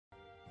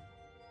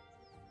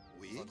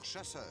Oui,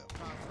 chasseur.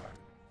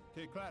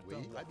 Oui,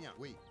 très bien,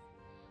 oui.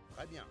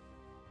 Très bien.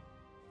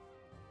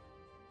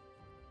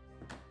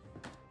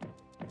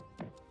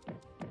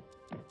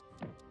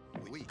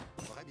 Oui,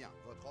 très bien.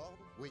 Votre ordre?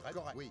 Oui, très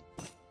correct. Oui.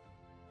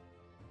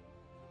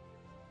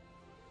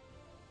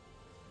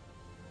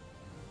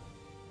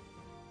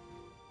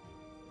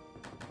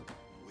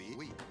 Oui,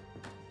 oui.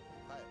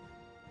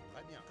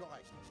 Très bien,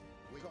 correct.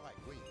 Oui, correct,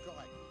 oui,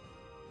 correct.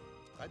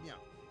 Très bien.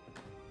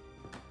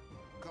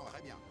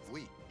 Très bien.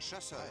 Oui,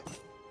 chasseur.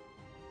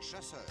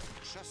 Chasseur,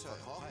 chasseur.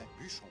 Votre ordre?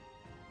 Bûcheron.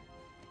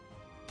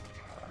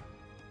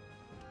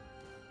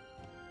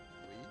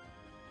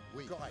 Oui,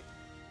 oui, correct.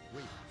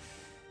 Oui.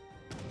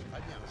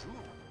 Très bien,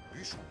 jour.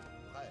 Bûcheron.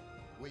 Prêt.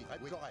 Oui, très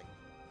correct.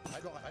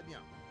 Très correct, très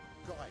bien.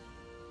 Correct.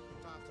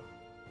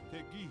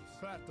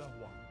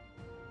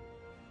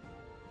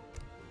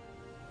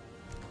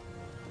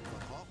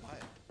 Votre ordre? Prêt.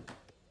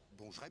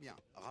 Bon, très bien.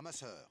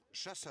 Ramasseur.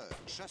 Chasseur.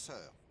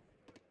 Chasseur.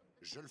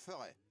 Je le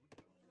ferai.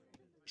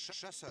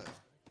 Chasseur.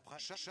 Prêt.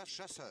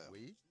 Chasseur.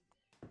 Oui.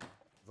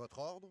 Votre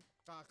ordre?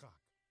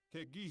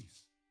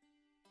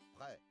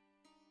 Prêt.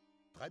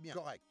 Très bien.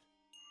 Correct.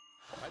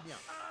 Très bien.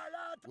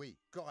 Oui,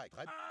 correct.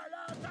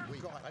 Oui,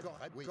 correct.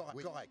 Oui, correct.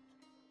 Oui, correct.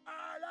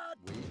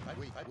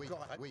 Oui, oui,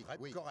 correct. Oui,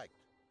 oui, correct.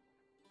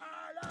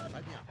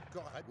 Très bien.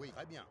 Correct. Oui,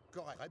 très bien.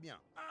 Correct. Très bien.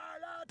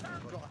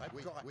 Correct.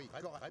 Oui, correct. Oui,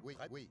 correct. Oui,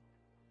 oui.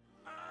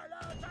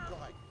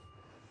 Correct.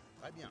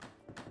 Très bien.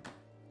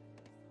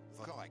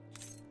 Correct.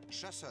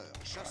 Chasseur.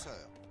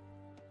 Chasseur.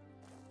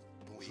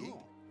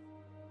 Bonjour.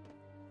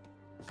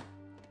 Oui.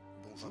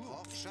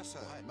 Bonjour.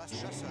 Chasseur. Masse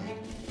chasseur.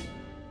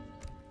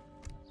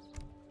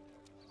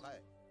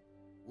 Prêt.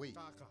 Oui.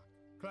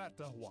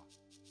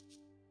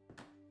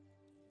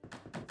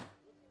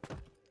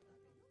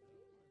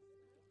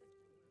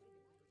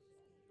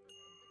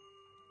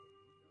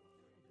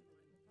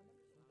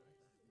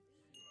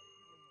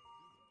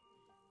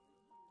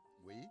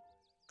 Oui.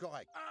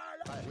 Correct.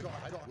 Prêt. Oui,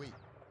 correct. Oui.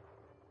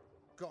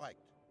 Correct.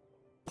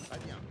 Très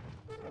bien.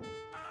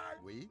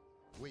 Oui.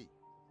 Oui.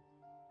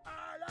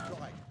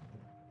 Correct.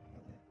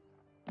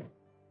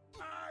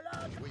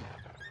 Oui.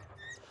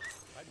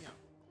 Très bien.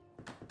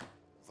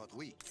 Votre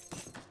oui.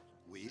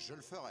 Oui, je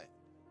le ferai.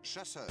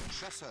 Chasseur.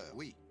 Chasseur.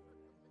 Oui.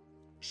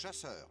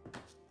 Chasseur.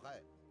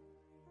 Prêt.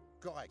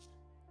 Correct.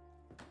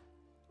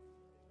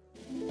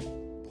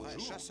 Prêt.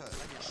 Chasseur.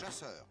 Très bien.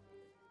 Chasseur.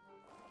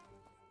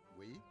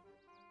 Oui.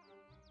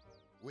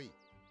 Oui.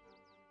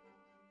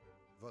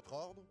 Votre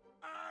ordre?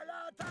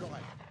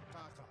 Correct.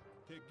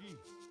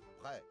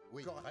 Prêt.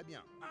 Oui, correct. Très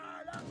bien.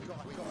 Correct. Oui,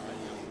 correct. Très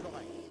bien.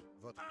 Correct.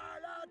 Votre...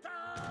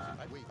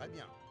 Oui, très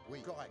bien.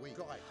 Oui, correct. Oui,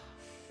 correct.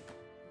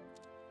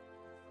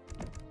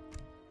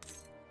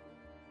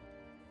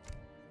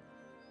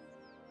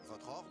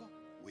 Votre ordre?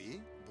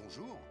 Oui.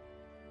 Bonjour.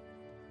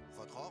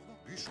 Votre ordre?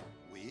 Bûcheron.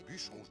 Oui,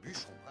 bûcheron,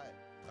 bûcheron. Prêt.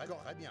 Très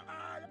correct. Très bien.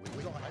 Oui,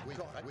 oui, correct. Oui,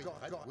 correct. Oui,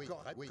 correct. Oui,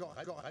 correct. Oui,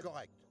 correct. Correct.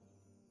 Correct.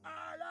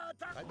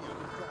 Très bien.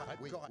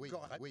 Correct. Oui, correct. Oui,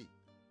 correct. Oui.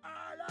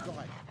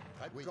 Correct.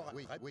 Très oui, correct.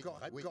 Oui, oui,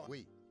 correct. Oui, correct.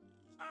 Oui.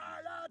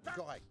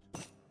 Correct.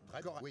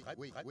 Très correct. Oui,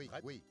 oui, oui,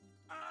 oui.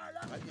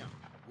 Très bien.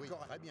 Oui,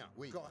 correct. Très bien.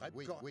 Oui, correct.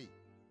 Oui, correct. Oui.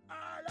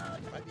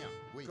 Très bien.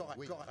 Oui, correct.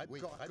 Oui, correct. Oui,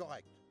 correct.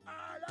 Correct.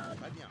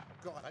 Très bien.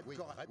 Correct. Oui,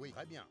 correct. Oui,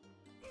 très bien.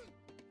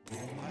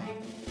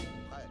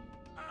 Prêt.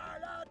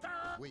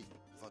 Oui.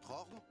 Votre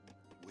ordre?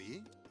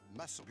 Oui.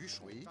 Maçon.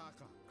 Bûcheron. Oui.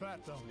 Prêt.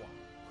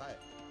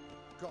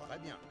 Correct. Très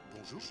bien.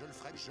 Bonjour. Je le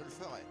ferai. Je le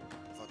ferai.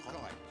 Votre ordre.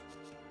 Correct.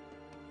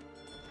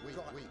 Oui,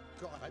 correct. Oui.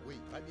 Correct.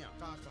 Oui. Très bien.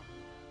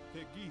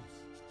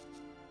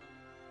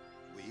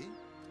 Oui.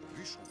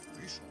 Bûcheron.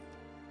 Bûcheron.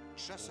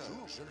 Chasseur.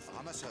 Bonjour. Je le ferai.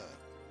 Ramasseur.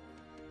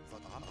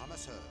 Votre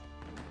ramasseur.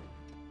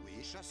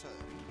 Oui. Chasseur.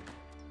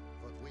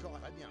 Votre oui.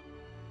 Correct. Très bien.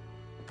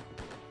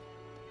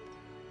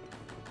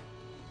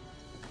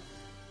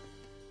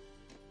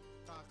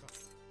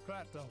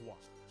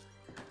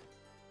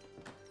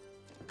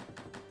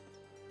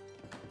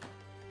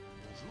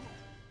 Bonjour.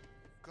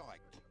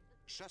 Correct.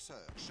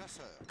 Chasseur.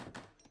 Chasseur.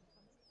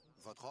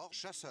 Votre ordre?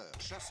 Chasseur.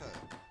 Chasseur.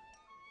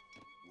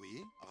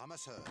 Oui.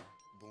 Ramasseur.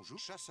 Bonjour.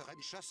 Chasseur.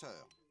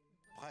 Chasseur.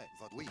 Prêt.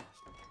 Votre oui.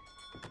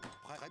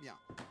 Prêt. Très bien.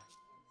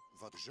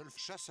 Votre je le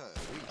chasseur.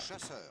 Oui.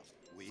 Chasseur.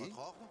 Oui. Votre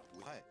ordre?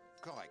 Oui. Prêt.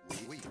 Correct.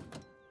 Oui. Oui.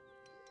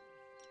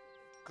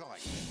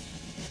 Correct.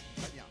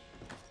 Très bien.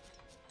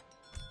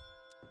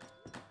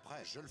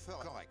 Prêt. Je le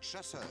ferai. Correct.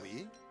 Chasseur.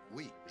 Oui.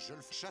 Oui. Je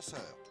le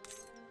chasseur.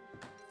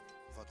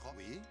 Votre ordre?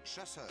 Oui.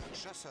 Chasseur.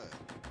 Chasseur.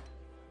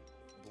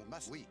 Bon.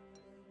 Maçon. Oui.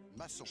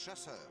 Maçon.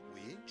 Chasseur.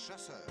 Oui.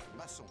 Chasseur.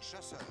 Maçon.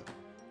 Chasseur.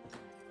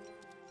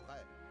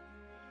 Prêt.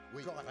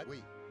 Oui. Correct.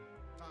 Oui.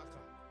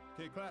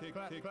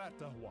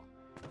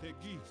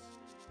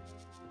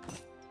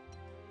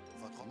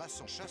 Votre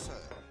maçon.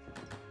 Chasseur.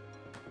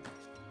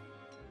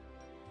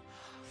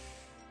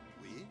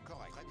 Oui.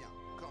 Correct. Très bien.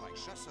 Correct.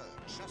 Chasseur.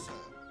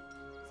 Chasseur.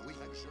 Oui.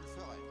 Je le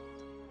ferai.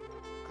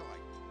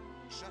 Correct.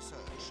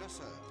 Chasseur.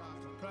 Chasseur.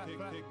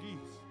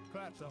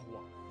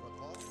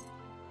 Votre ordre?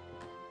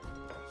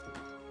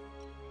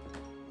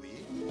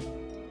 Oui.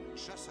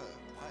 Chasseur.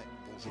 Prêt.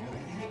 Bonjour.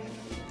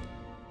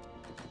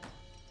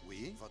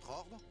 Oui.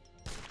 ordre?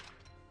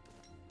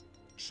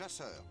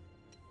 Chasseur.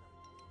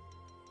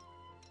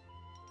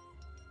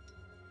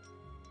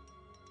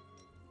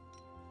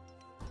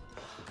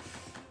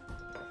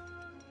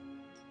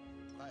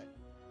 Prêt.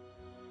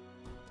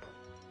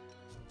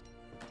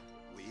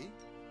 Oui,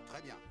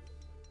 très bien.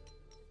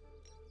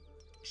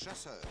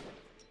 Chasseur.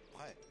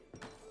 Prêt.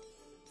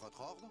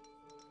 Votre ordre?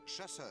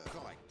 Chasseur.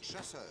 Correct.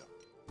 Chasseur.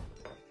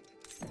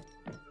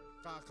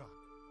 Kaka.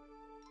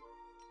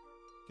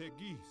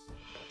 Tegis.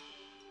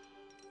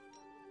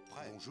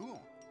 Prêt.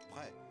 Bonjour.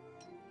 Prêt.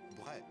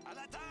 Prêt. À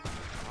l'attaque!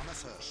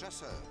 Ramasseur.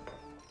 Chasseur.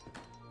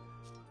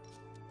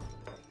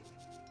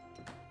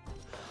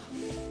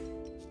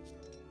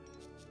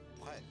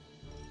 Prêt.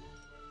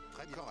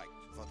 Très bien. Correct.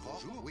 Votre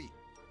ordre? Bonjour. Oui.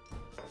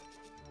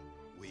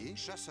 Oui.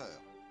 Chasseur.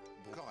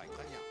 Bon. Correct.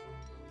 Très bien.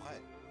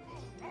 Prêt.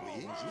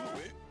 Oui. Bonjour.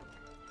 Oui.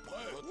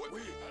 Prêt!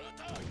 Oui, à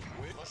l'attaque!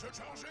 Oui, rachel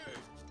chargé!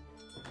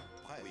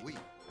 Prêt. Oui.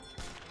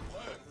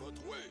 Prêt!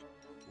 Votre oui!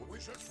 Oui,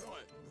 je le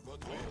ferai!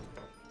 Votre oui!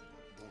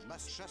 Bon.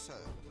 Masse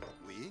chasseur.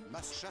 Oui.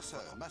 Masse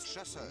chasseur. Masse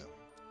chasseur.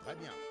 Très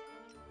bien.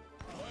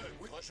 Prêt!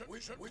 Oui, rachel, oui,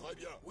 je, oui, très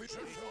bien! Oui, je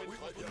le ferai! Oui,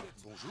 très bien!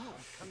 Bonjour.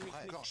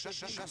 Prêt. Corps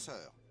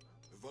chasseur.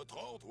 Votre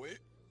ordre, oui!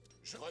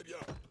 Je très bien!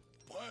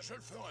 Prêt, je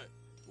le ferai!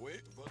 Oui,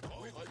 votre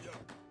ordre, oui, très bien!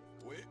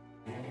 Oui!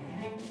 Oui,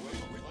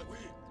 oui,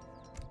 oui!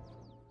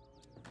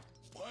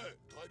 Prêt!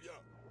 Très bien!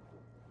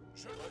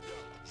 Je très bien!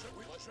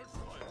 Oui, je le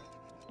ferai!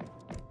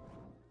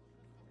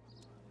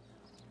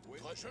 Oui,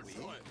 je le Oui.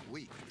 ferai!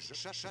 Oui.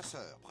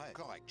 Chasseur. Prêt.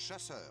 Correct.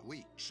 Chasseur.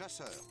 Oui.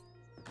 Chasseur.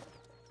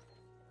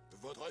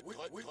 Votre oui,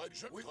 oui,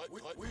 je, oui,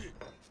 oui, oui.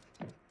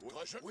 Oui,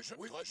 Rachel, oui,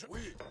 oui, Rachel,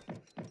 oui.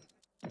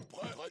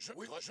 Prêt, Rachel,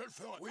 oui, Rachel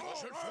ferai. Oui,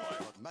 Rachel ferai.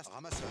 Votre masse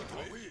ramasseur.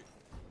 Oui.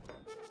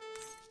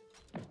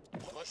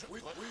 Rachel,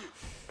 oui, oui.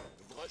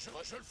 Rachel,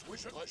 Rachel, oui,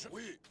 Rachel,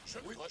 oui.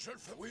 Oui, Rachel,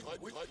 oui,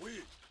 oui,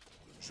 oui.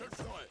 Je le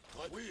ferai.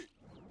 Oui.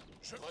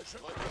 Je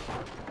Rachel, oui.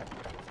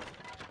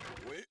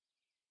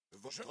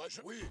 Rachel,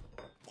 oui.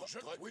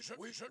 Rachel, oui,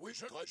 oui,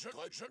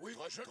 Rachel, oui,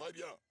 Rachel, très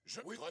bien.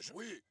 Oui, Rachel,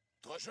 oui.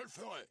 Rachel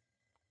ferai.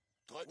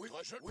 Oui,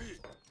 Rachel, oui.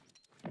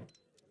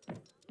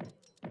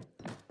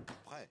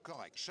 Prêt.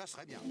 Correct. Chasse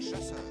très bien.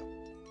 Chasseur.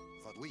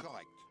 Votre oui.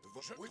 Correct.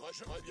 Oui,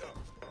 Rachel, très bien.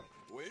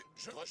 Oui,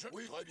 Rachel,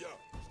 oui, très bien.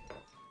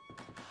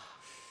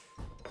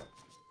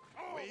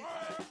 Oui.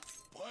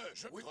 Prêt,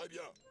 oui, très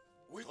bien.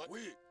 Oui,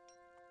 oui.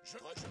 Je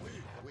Rachel, oui.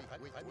 Oui.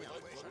 Oui. Très bien.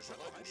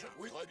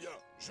 Oui, très bien.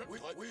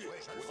 Oui, oui.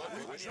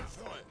 Oui, je le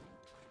ferai.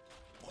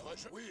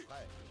 Rachel, oui.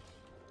 Prêt.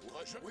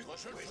 Rachel, oui,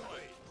 Rachel,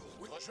 ferai.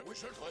 Oui, Rachel, oui,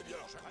 je le ferai bien.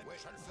 Oui.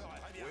 Je le ferai.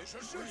 Très bien. Oui, je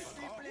le ferai. Je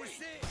suis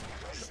blessé.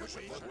 Rachel, Je oui,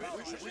 peux pas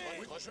bouger. oui,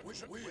 Rachel, oui,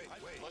 oui.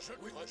 Rachel,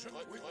 oui, Rachel,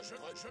 oui, Rachel,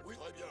 oui,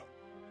 très bien.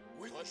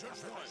 Oui, Rachel,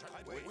 ferai.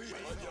 Oui,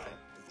 très bien.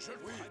 Rachel,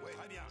 oui. Très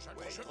bien. Rachel,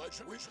 oui, oui,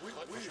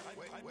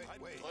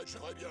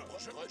 Rachel, très bien.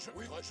 Rachel,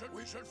 oui, Rachel,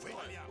 oui, je le ferai.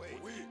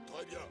 Oui,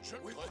 très bien. Rachel,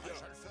 oui, très bien.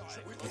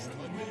 Rachel, oui, Rachel,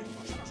 oui.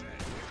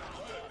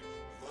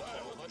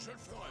 Rachel,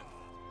 ferai.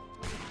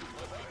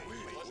 Oui,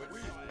 Rachel,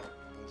 oui.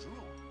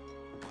 Bonjour.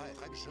 Prêt.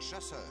 Très bien.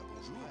 Chasseur.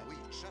 Bonjour. Oui.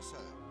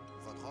 Chasseur.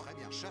 Votre ordre. Très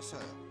bien.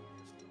 Chasseur.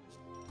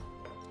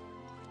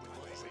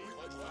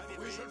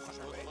 Oui, je le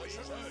ferai.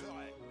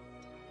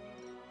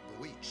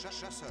 Oui.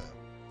 Chasseur.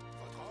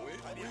 Oui,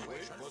 Rachel,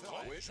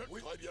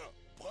 oui, très bien.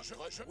 Rachel,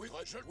 oui,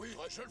 Rachel, oui,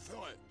 Rachel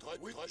ferai.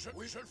 Oui, Rachel,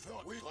 oui, je le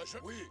ferai. Oui,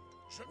 Rachel, oui.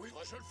 Oui,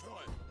 Rachel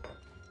ferai.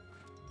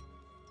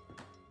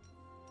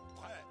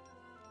 Prêt.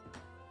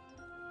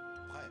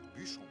 Prêt.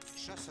 Bûcheron.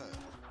 Chasseur.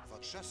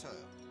 Votre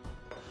chasseur.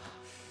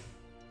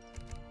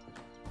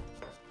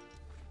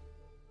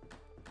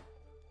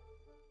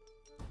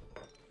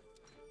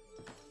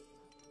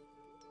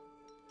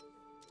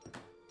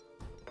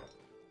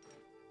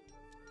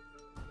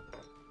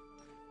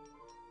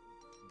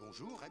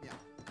 Bonjour. Très bien.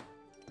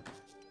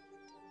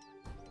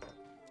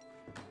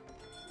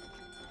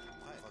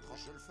 Prêt. Votre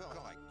ordre. Je le ferai.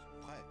 Correct.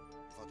 Prêt.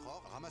 Votre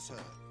ordre.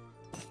 Ramasseur.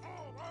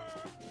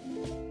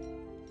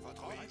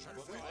 Votre ordre. Je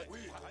le ferai. Oui,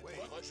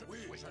 Rachel, oui,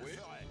 Oui, je le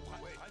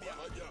ferai. Très bien.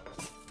 très bien.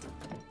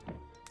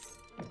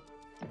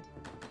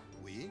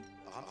 Oui.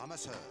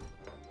 Ramasseur.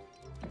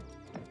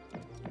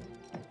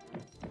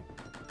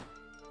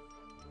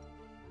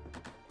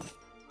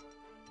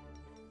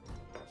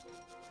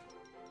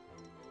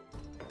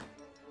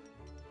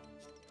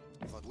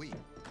 Votre oui.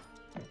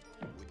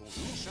 Oui,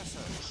 bonjour.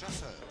 Chasseur.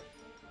 Chasseur.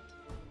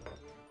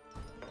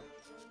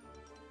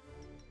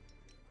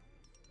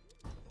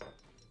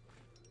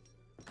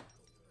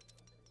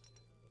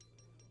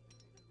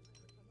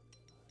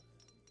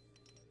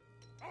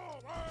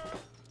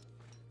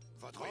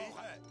 Votre ordre.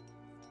 Prêt.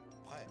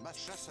 Prêt. Masse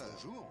chasseur.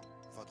 Bonjour.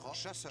 Votre ordre.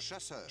 Chasseur.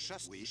 Chasseur.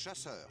 Chasse. Oui,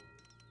 chasseur.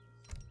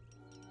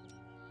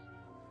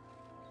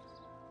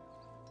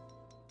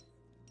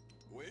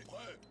 Oui,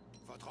 prêt.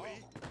 Votre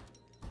ordre.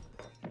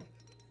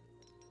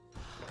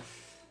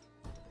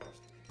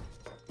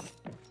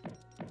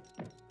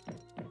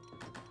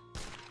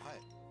 Prêt.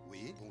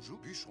 Oui, bonjour.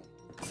 Bûcheron.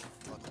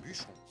 Votre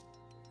bûcheron.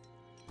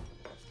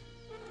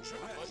 Je le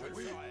ferai. Je le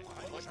ferai.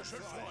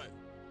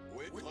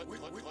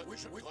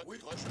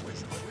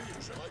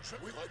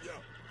 Oui, très bien.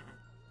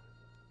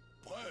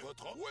 Prêt.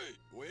 Votre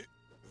oui,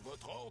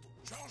 Votre ordre?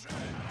 Chargez!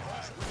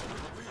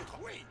 Oui,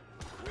 oui,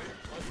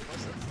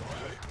 je le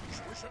ferai. Oui,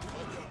 je le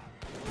ferai bien.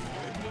 Oui,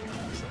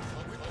 je le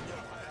ferai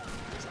bien.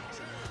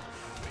 Chargez!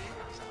 Oui,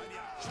 j'aimerais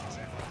bien.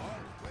 Chargez, votre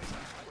ordre? Oui, je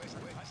le ferai.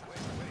 Oui,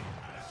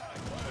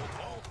 votre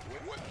ordre? Oui,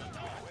 oui,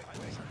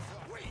 je le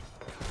ferai. Oui.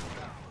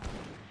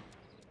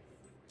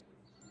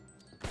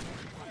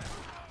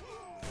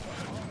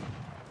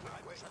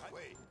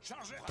 Oui,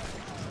 chargez! Oui,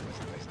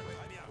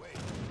 très bien, oui.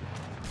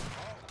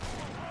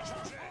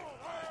 Chargez!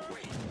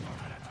 Oui!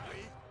 À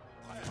l'attaque!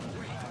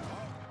 Oui!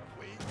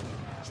 Oui!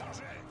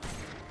 Chargez!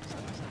 Je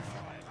le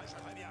ferai,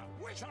 très bien.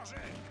 Oui, chargez!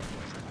 Oui,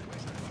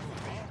 je le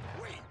ferai.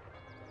 Oui!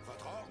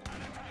 Votre ordre? À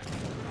l'attaque!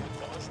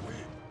 Votre ordre, oui!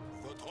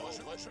 Votre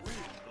ordre, oui!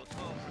 Votre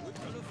ordre, oui,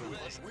 je le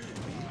ferai. Oui!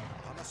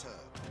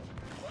 Ramasseur.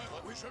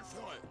 Oui, je le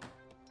ferai.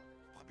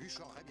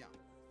 Bûcheron, très bien.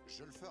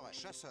 Je le ferai.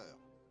 Chasseur.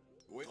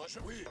 Oui,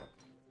 oui!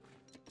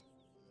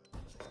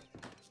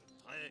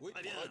 Oui,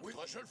 Très bien. Oui,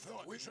 je le ferai.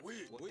 Oui,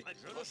 oui, oui,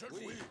 je le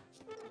ferai. Oui.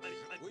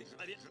 oui,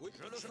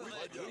 je le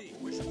ferai. Bien.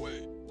 Oui,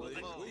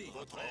 Oui,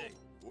 votre ordre.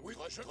 Oui,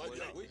 je le ferai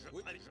bien. oui,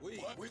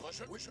 Oui,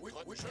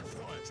 je le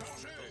ferai.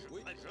 Chargez!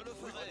 oui, je le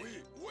ferai.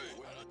 Oui,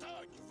 à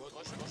l'attaque!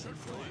 Votre je le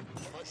ferai.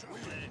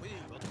 Oui,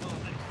 votre ordre,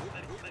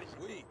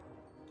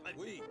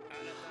 oui,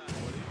 à l'attaque.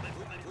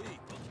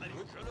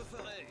 Oui, je le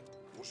ferai.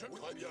 Je le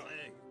ferai bien.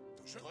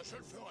 Je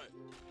le ferai.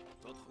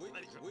 Votre oui,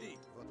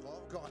 Votre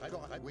ordre?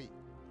 Correct, oui.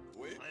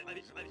 Oui.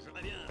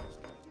 très bien.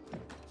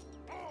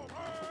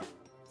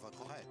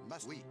 Votre ordre?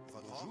 Masse, oui.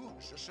 Votre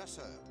ordre?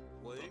 Chasseur.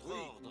 Oui,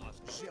 ordre.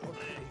 J'ai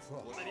repris les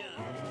forces. Très bien.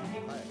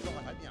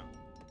 Très bien.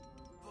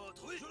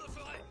 Votre oui, je le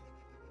ferai.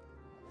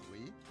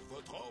 Oui.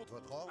 Votre ordre?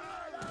 Votre ordre?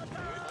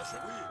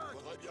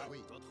 Oui, très bien. Oui.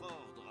 Votre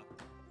ordre.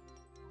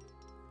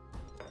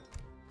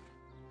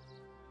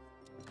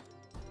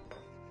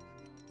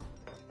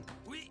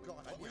 Oui,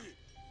 Correct, bien. Oui.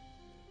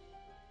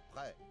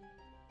 Prêt.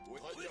 Oui,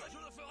 très bien. je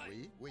le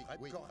ferai. Oui. Très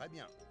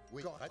bien.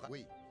 Oui. Correct,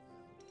 oui.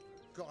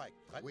 Correct,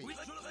 très oui. Oui,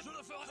 je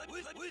le ferai.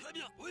 Oui, très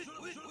bien. Oui, je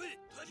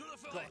le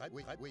ferai. Correct,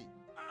 oui. Oui,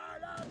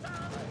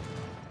 l'attaque.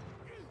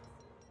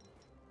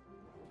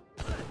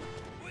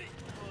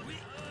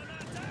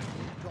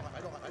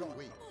 Correct,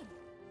 oui.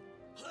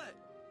 Prêt.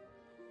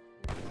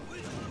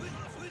 Oui,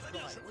 très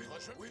bien.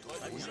 Oui, Oui. oui,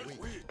 Très bien, oui.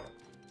 oui.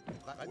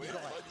 Très Oui, bien,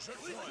 correct. je le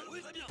ferai. Oui,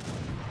 très bien.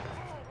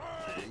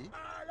 Oui.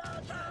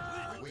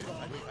 Oui,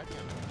 correct, oui, très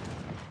bien.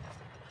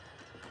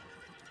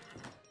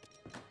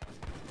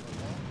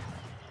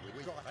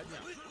 Oui, correct, très bien.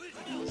 Oui, très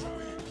bien.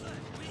 Oui.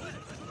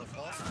 Votre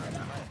ordre?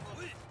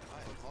 Oui,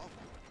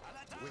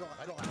 Votre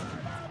ordre? à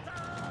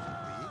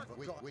l'attaque.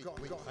 Oui, correct. Oui, correct,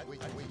 oui. Très,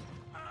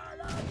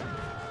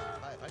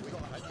 oui,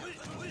 correct, très bien.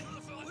 Oui, je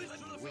le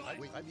ferai.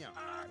 Oui, très bien.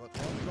 Votre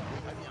ordre?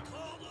 Oui, très bien.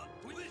 Ordre.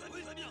 Oui,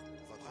 très bien.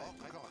 Votre ordre?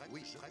 Très correct. Oui,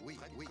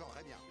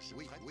 très bien.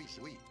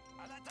 Oui.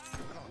 À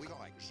l'attaque. Oui,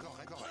 correct.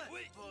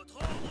 Oui, votre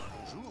ordre.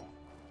 Bonjour.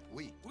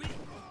 Oui. Oui,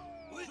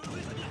 très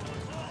bien.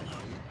 Votre ordre.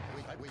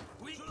 Oui.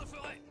 Oui, je le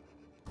ferai.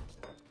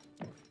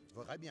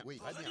 Votre très bien. Oui,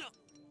 très Très bien. bien.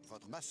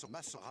 Votre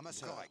masse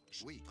ramasseur. Correct.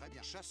 Oui, très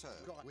bien.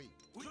 Chasseur. Correct. Oui.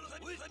 Oui, je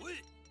le ferai.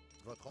 Oui.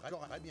 Votre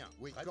très bien.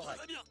 Oui, très correct.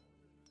 Très bien.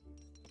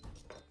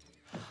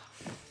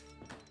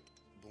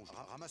 Bonjour.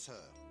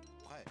 Ramasseur.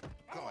 Prêt.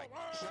 Correct.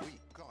 Oui,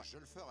 correct. Je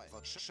le ferai.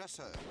 Votre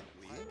chasseur.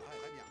 Oui,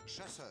 très bien.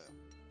 Chasseur.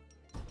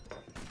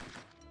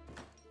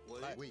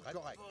 Prêt. Oui, très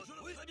correct.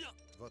 Oui, très bien.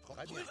 Votre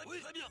très bien.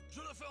 Oui, très bien.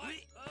 Je le ferai.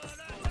 Oui,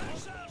 l'attaque.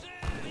 Chargez.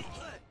 Oui,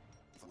 prêt.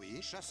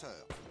 Oui,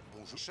 chasseur.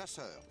 Bonjour,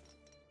 chasseur.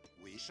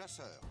 Oui,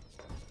 chasseur.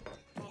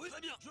 Oui,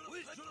 très bien. Je le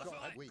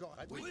ferai. Oui,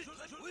 correct. Oui, je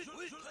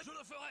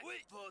le ferai. Oui,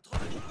 votre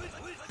très bien.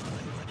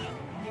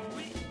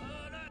 Oui,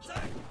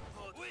 l'attaque.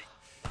 Oui,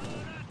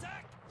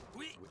 l'attaque.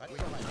 Oui, Oui,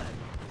 correct.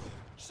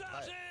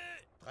 chargez.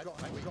 Très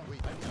correct. Oui,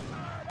 très bien.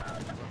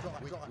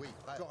 Oui,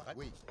 très correct.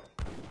 Oui.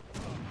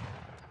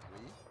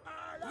 Oui,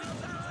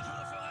 je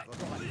le ferai. Votre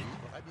correct. Oui,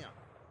 très bien.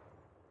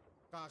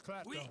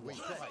 Oui, Oui,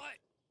 je le correct.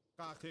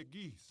 ferai.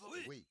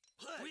 Oui. Oui,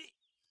 oui.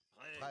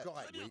 Très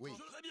correct. Très bien. Oui.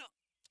 Je le ferai bien.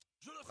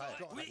 Je le Très ferai.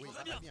 correct. Oui, très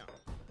très bien. bien.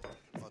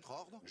 Votre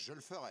ordre? Je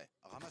le ferai.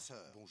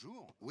 Ramasseur.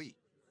 Bonjour. Oui.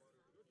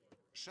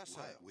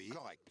 Chasseur. Oui,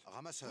 correct.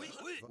 Ramasseur. Oui.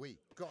 Oui,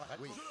 correct.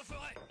 Oui. Je le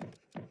ferai.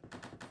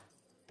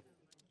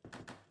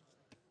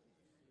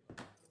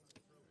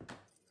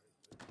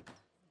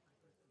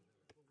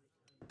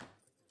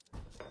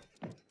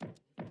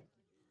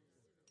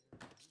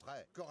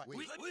 Prêt. Correct.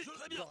 Oui, je le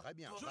ferai bien. Très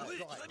bien. Je- Prêt. oui,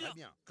 Correct. très bien. Très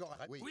bien.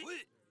 Correct. Oui. Oui,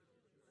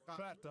 très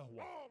Correct. bien.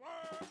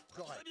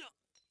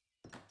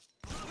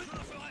 Je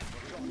le ferai.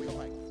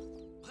 Correct.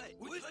 Prêt.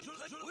 Oui,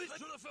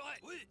 je le ferai.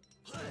 Oui,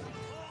 prêt.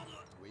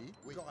 Ordre.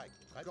 Oui, correct.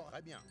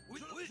 Très bien. Oui,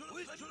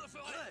 je le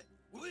ferai.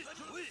 Oui,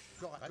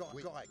 Correct.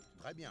 Oui, correct.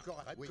 Très bien.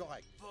 Correct. Oui,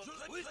 correct.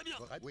 oui, très bien.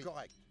 Correct. Oui,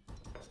 correct.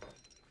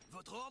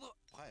 Votre ordre.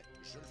 Prêt.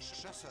 Je le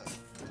chasseur.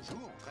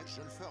 Bonjour. Très,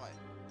 je le ferai.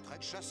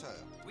 Très chasseur.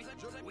 Oui,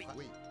 oui.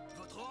 Oui.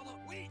 Votre ordre.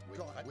 Oui. Oui,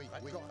 correct.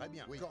 Oui, correct.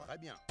 Bien. Oui,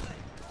 correct. Bien. Prêt.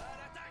 À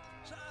l'attaque.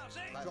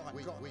 Chargez. Correct.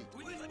 Oui.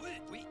 Oui,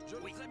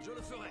 je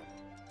le ferai.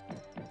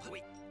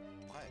 Oui.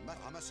 Prêt.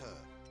 Ramasseur.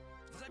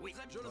 Oui,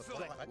 je le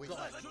ferai. Oui,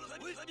 Très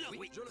bien.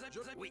 Oui, je le ferai.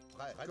 Oui.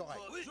 Très correct.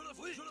 Oui, je le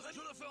ferai.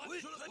 Oui,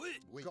 je le ferai. Oui.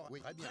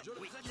 Oui, très bien.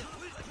 Oui, très bien.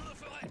 Oui, je le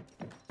ferai.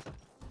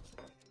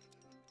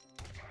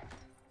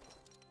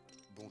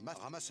 Bon,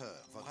 ramasseur,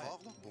 votre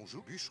ordre?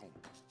 Bonjour, bûcheron.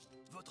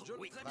 Votre...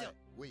 Oui, très bien.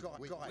 Oui,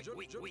 correct.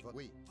 Oui, je le ferai. Oui,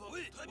 Oui,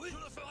 je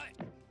le ferai.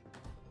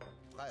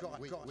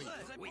 oui,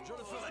 Oui, je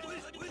le ferai. Oui,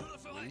 je le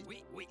ferai.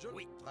 Oui.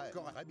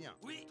 très bien.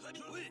 Oui,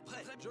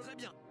 prêt, je le ferai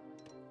bien.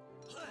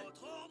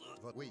 Votre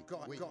ordre? Oui,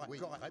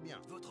 très bien.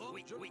 Votre ordre?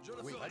 Oui, je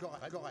le Oui, ferai.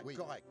 correct. Oui,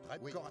 correct. Très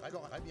bien. Oui, correct.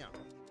 Très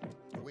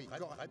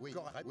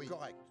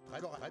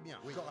bien.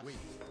 Oui,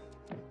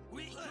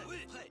 Oui,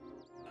 prêt.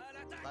 À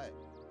l'attaque. prêt.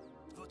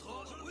 Votre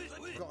ordre?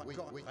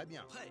 Oui. Très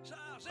bien. Prêt,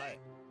 chargez. Prêt.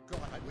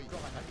 Correct,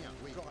 très bien.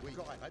 Oui.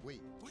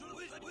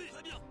 Oui,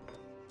 très bien.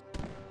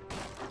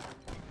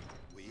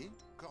 Oui,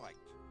 correct.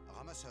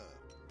 Ramasseur.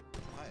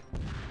 Prêt.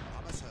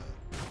 Ramasseur.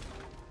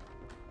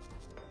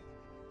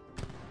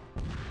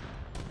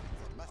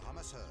 Votre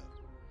ramasseur.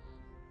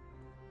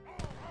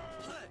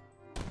 Prêt.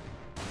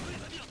 Oui,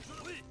 très bien.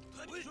 Oui,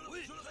 très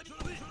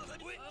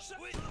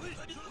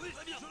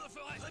bien, je le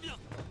ferai. Très bien.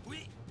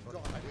 Oui.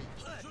 Correct,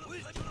 Prêt. Très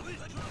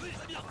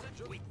bien. Très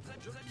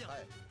bien.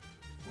 Prêt.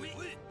 Oui.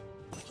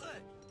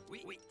 Prêt. Oui,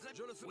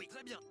 je le fais. Oui,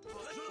 très bien.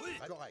 Oui.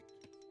 Très correct.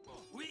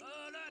 Oui. À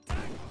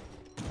l'attaque.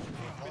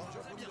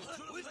 Très bien.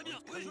 Oui, très bien.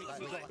 Oui, je le Très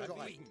ferai.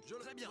 correct. Oui, je le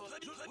ferai bien.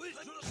 Oui, je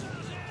le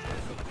charge.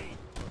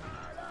 À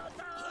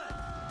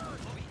l'attaque.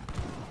 Oui.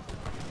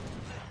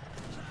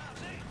 Prêt.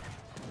 Chargez.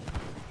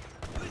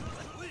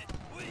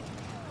 Oui.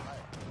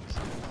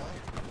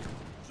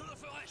 Je le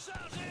ferai.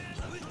 Chargez.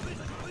 Oui.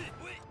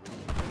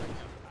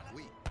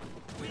 Oui.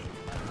 Oui.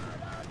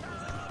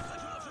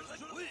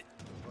 Oui.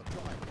 Votre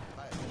correct.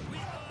 Prêt. Oui. À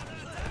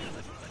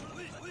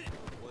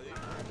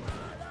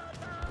l'attaque.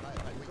 Oui. Prêt.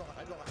 Très bien. Oui, correct.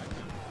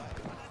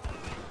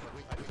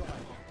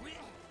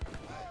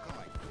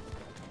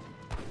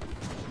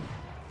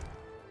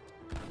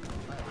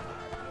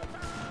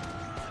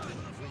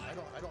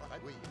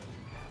 Oui.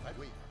 Correct.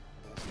 Oui.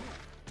 Bonjour.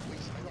 Oui,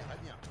 très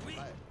bien. Oui.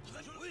 Prêt.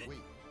 Oui.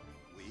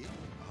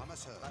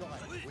 Ramasseur.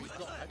 Oui.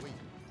 Correct. Oui.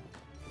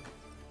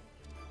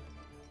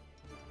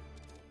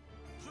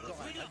 Je le ferai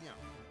Très bien. bien.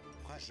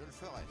 Prêt, je le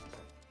ferai.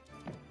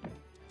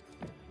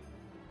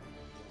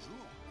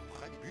 Bonjour.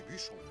 Prêt,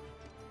 bûcheron.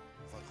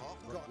 Votre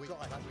ordre? Oui,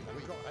 correct.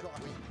 Oui.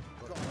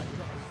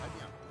 Très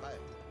bien. Prêt.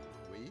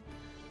 Oui.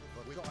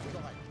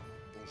 Correct.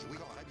 Bonjour.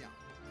 Très bien.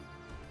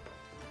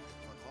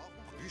 Votre ordre?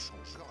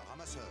 Bûcheron,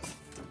 ramasseur.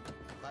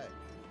 Prêt.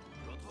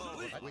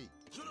 Oui.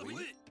 Je le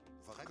oui.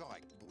 Votre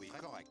correct. Oui, très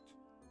correct.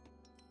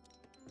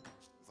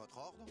 Votre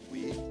ordre?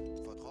 Oui.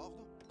 Votre ordre?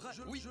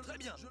 Oui, très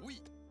bien.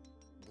 Oui.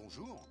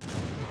 Bonjour.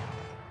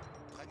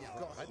 Très bien.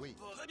 Oui.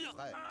 Très bien.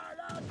 Prêt.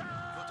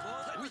 Votre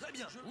ordre? Oui, très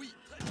bien. Oui.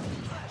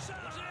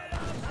 Chargez.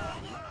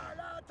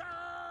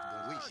 Bon,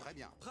 oui, très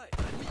bien. Prêt.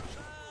 Oui.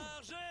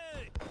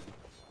 Chargez.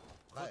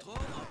 Prêt. Votre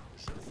ordre?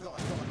 Je le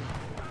ferai.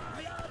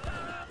 Oui.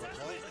 Votre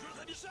Oui, ordre?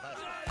 je le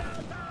chargez.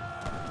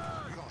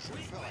 Non, je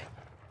le ferai.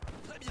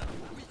 Très bien.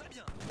 Oui, très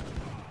bien.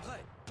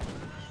 Prêt.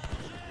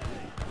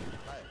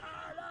 Prêt.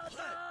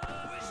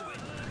 Oui,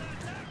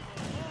 l'attaque.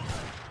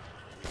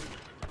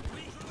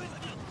 Oui, très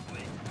bien.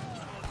 Oui.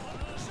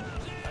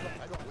 Chargez.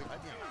 Oui, très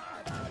bien.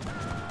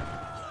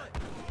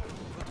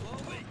 Votre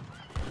ordre? Oui.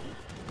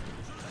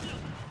 Très bien.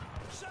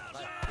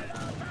 Chargez.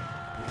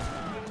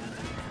 Oui.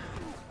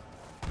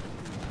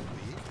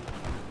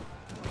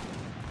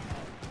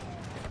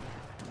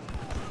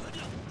 Très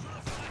bien. Je le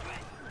ferai.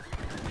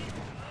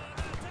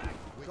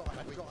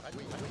 Oui.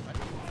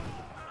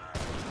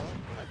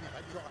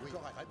 L'attaque. Oui,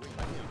 correct. Oui,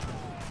 très bien.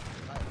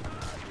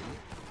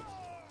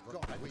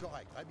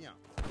 Correct. Très bien.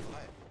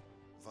 Prêt.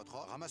 Votre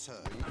ordre?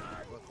 Ramasseur. Oui.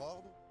 Votre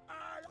ordre?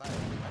 Prêt.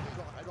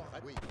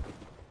 Oui.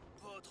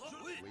 Votre ordre?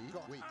 Oui.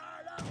 Oui.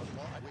 Votre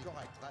ordre? Oui,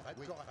 correct.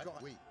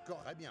 Oui,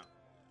 très bien.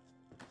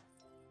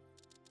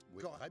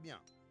 Oui, très bien.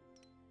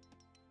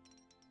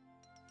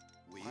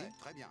 Oui,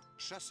 très bien.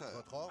 Chasseur.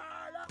 Votre ordre?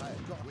 Prêt.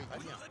 Oui, très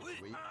bien.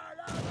 Oui.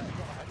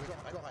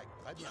 Correct.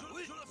 Très bien.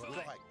 Oui, je le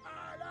ferai. Correct.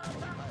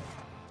 Prêt.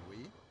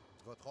 Oui.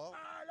 Votre ordre?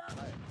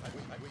 Prêt. Oui,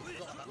 Oui, correct. oui,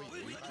 votre ordre?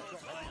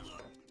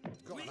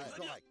 Oui, très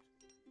bien. Correct.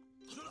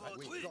 Je le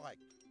Oui, oui.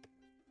 correct.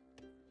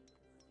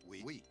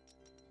 Oui.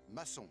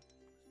 Maçon.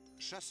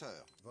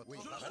 Chasseur. Votre Oui,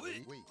 ordre?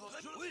 oui. Oui. Je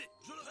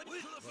le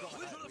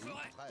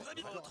ferai. Très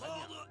bien. Votre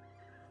ordre?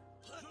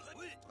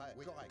 Oui. Prêt.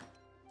 Oui, correct.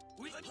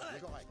 Oui, prêt.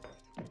 Correct.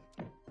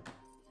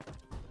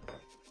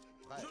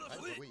 Prêt. Je le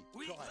ferai. Oui,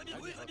 très bien.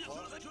 Oui, très bien.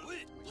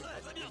 Oui,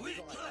 très bien. Oui,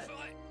 je le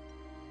ferai.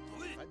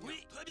 Oui,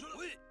 très bien.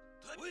 Oui,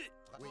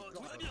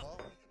 très bien. Très bien.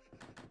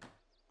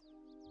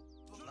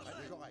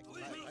 Correct.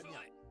 Oui, je le Très bien.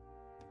 ferai.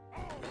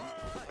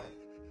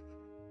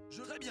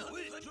 Je très bien.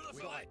 Oui, je le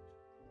ferai.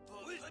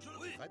 Oui, très bien.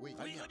 Oui,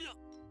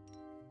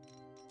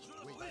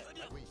 très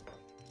bien. oui.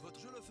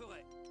 Je le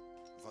ferai.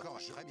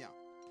 Correct. Très bien.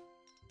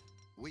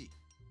 Oui.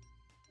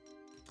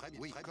 Très bien.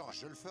 Oui, très correct.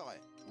 Je le ferai.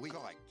 Oui,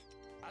 correct.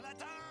 À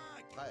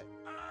l'attaque. Prêt.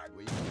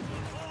 Oui.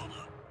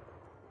 Ordre.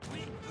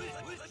 Oui, je le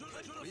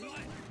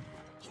ferai.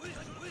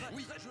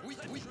 Oui,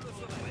 je le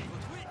ferai.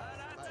 Oui, à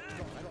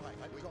l'attaque.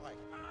 Oui, correct.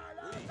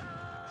 Oui.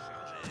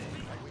 Chargez.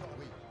 Oui,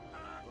 oui.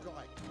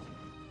 Correct.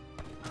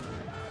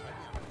 Très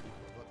bien.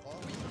 Votre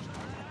ordre?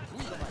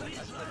 Oui. Correct. Oui.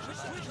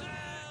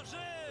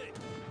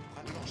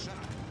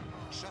 Chargez.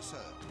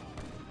 Chasseur.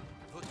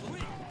 Votre oui.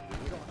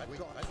 Oui,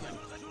 correct. Très bien.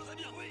 Je voudrais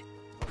bien. Oui.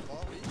 Votre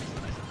ordre? Oui. Je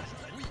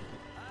voudrais. Oui.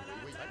 À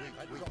Oui,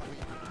 l'attaque. oui, oui.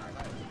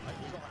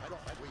 À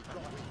l'attaque.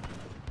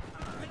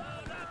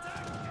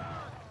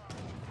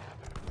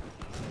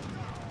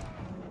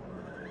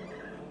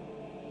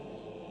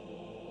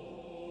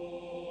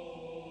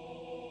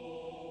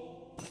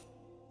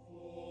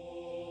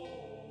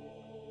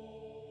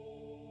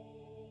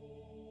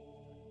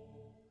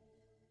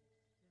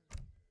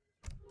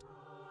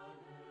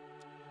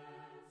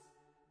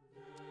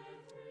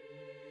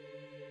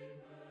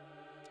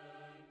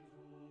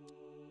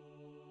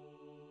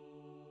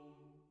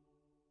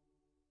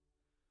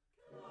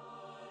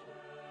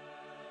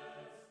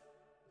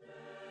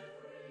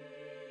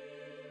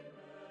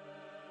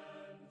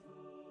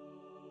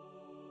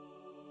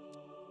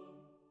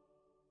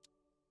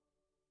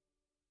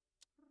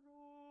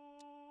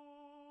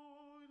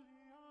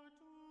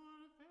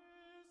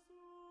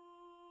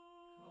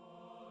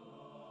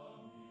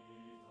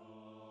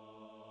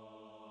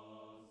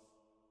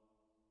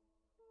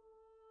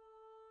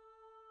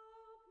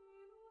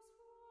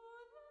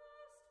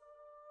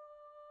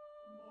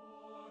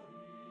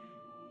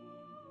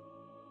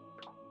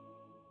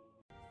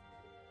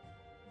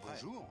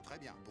 Bonjour, très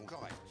bien, bon,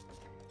 correct.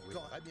 Oui,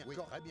 très bien. Oui,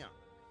 très bien.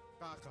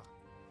 Kaka.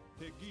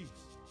 Tegis.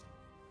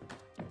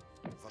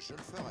 Je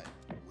le ferai.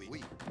 Oui,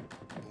 oui.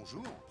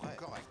 Bonjour, prêt,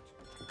 correct.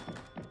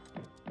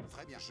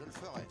 Très bien, je le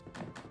ferai.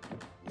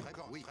 Très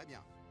correct, oui, très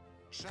bien.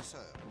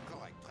 Chasseur,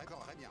 correct, très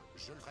correct, très bien.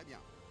 Je le ferai bien.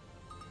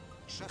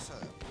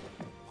 Chasseur,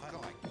 prêt,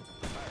 correct.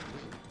 Prêt,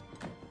 oui.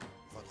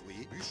 Votre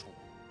oui, bûcheron.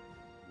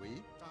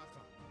 Oui,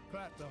 Kaka.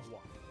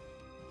 Kratahwa.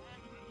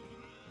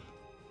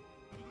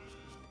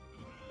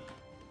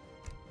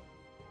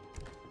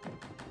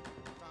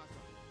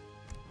 Kaka.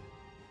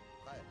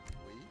 prêt.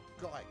 Oui,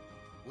 correct.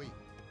 Oui,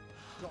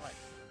 correct.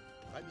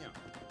 Très bien.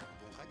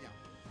 Bon, très bien.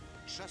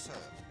 Chasseur,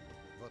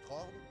 Votre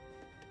ordre?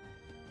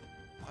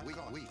 prêt, oui,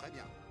 oui, très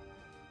bien.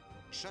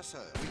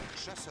 Chasseur, oui,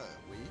 chasseur.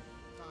 Oui,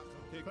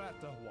 Kaka.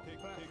 Kratahwa.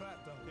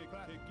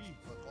 Kratahwa. Tegis.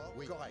 votre ordre?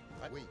 Oui, correct.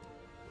 Oui.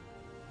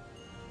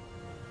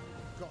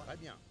 Très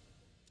bien.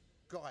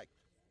 Correct.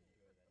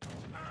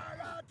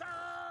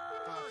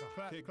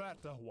 Kaka.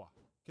 Kratahwa.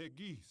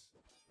 Tegis.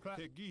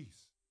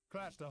 Tegis.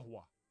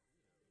 Kratahwa.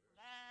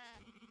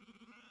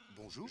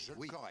 Bonjour,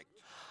 oui, correct.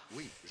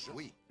 Oui,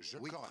 oui,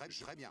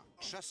 correct, très bien.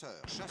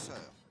 Chasseur,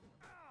 chasseur.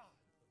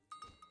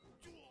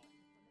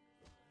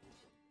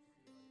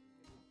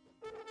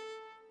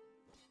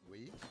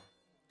 Oui.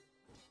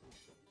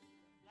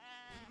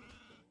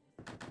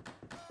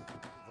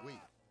 Oui.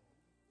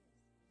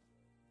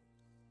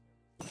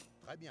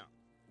 Très bien.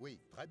 Oui,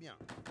 très bien.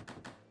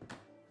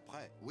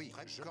 Prêt, oui,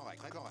 très correct,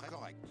 très correct, très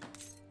correct.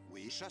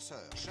 Oui,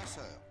 chasseur,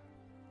 chasseur.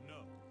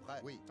 No.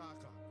 Prêt. Oui.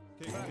 Kaka.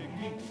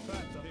 Tegis.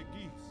 Kratahwa.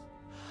 Tegis.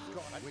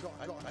 Correct. Oui,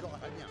 correct.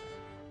 Très bien.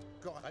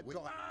 Correct. Oui,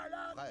 correct.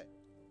 Prêt.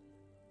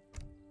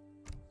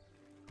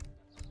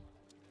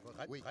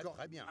 Votre... Oui,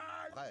 très bien.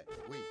 Prêt.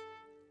 Oui.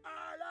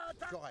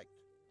 Correct.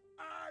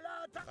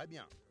 Très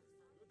bien.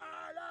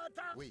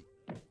 Oui.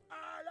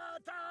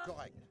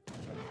 Correct.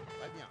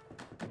 Très bien.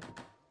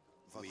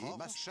 Oui,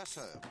 masse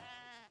chasseur.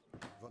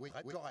 Oui,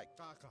 correct.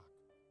 Kaka.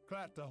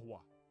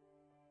 Kratahwa.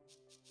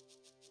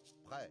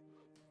 Prêt.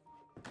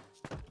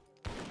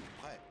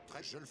 Prêt,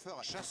 très, je le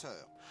ferai.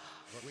 Chasseur.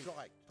 Oui,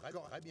 correct.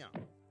 Très bien.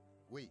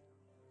 Oui.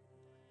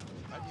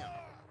 Très bien.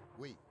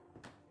 Oui.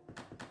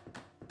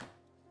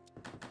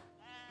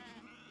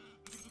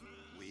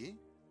 Oui.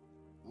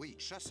 Oui,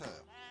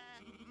 chasseur.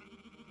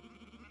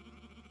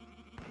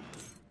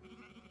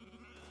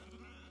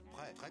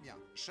 Prêt, très bien.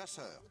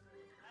 Chasseur.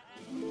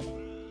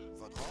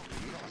 Votre ordre,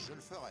 oui, je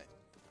le ferai.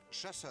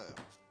 Chasseur.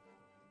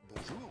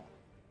 Bonjour.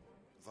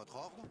 Votre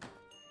ordre?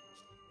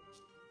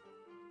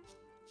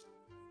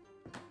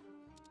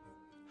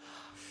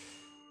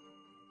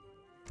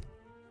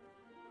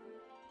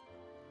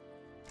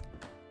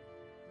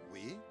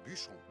 Oui,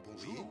 bûcheron.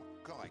 Bonjour.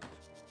 Oui, correct.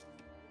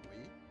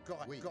 Oui.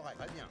 Correct. Oui, correct.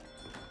 Très bien.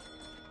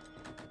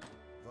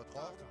 Votre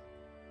ordre?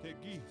 Kaka.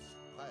 Tegis.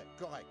 Prêt.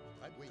 Correct.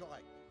 Oui,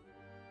 correct.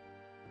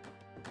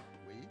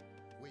 Oui.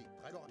 Oui.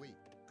 Correct. Oui.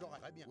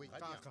 Correct. Très bien. Oui, très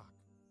bien. Kaka.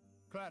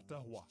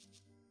 Kratahwa.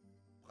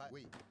 Prêt.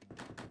 Oui.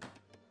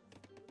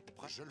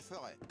 Prêt, je le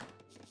ferai.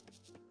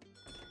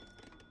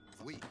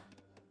 Oui.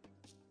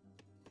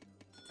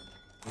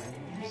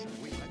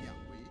 Oui, très bien.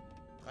 Oui.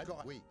 Très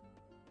correct. Oui.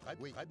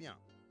 Oui, très bien.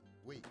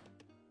 Oui.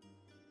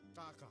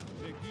 Kaka.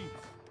 Tegis.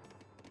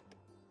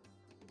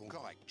 Bon,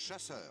 correct.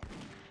 Chasseur.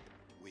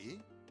 Oui,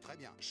 très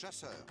bien.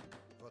 Chasseur.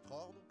 Votre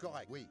ordre?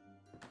 Correct. Oui.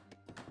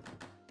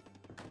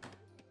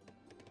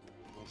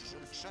 Bon, je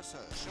le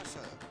chasseur.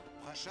 Chasseur.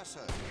 Prêt,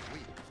 chasseur. Oui.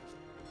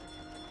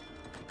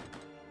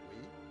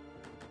 Oui.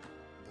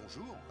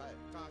 Bonjour. Prêt.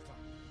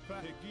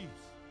 Kaka. Tegis.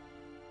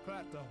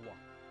 Kratahwa.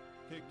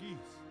 Tegis.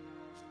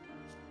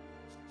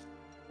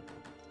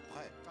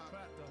 Prêt.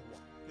 Kratahwa.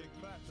 Tegis.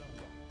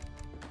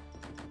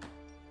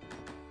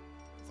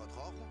 Votre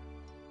ordre?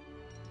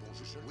 Bon,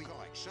 oui,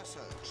 correct.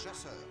 Chasseur,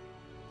 chasseur.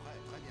 Prêt,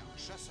 très bien.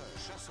 Chasseur,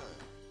 chasseur.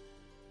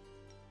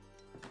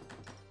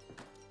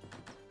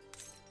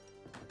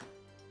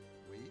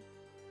 Oui.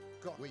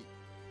 Oui.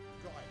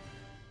 Correct.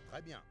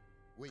 Très bien.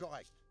 Oui,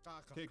 correct.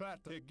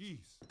 Tegis.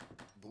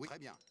 Oui, très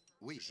bien.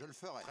 Oui, je le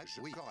ferai.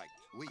 Oui, correct.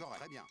 Oui, correct.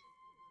 Très bien.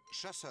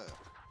 Chasseur.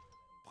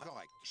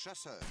 Correct.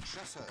 Chasseur,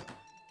 chasseur.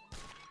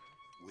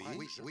 Oui,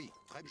 oui, oui.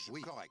 Très bien.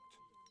 Oui, correct.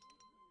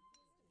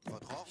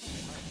 Votre ordre?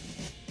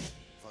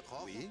 Votre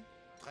ordre? Oui.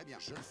 Très bien,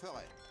 je le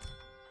ferai.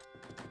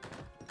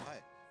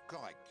 Prêt.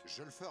 Correct.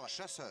 Je le ferai.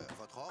 Chasseur.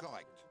 Votre ordre?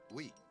 Correct.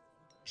 Oui.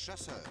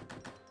 Chasseur.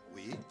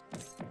 Oui.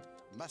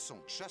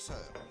 Maçon.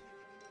 Chasseur.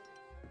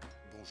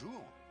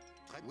 Bonjour.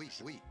 Très oui,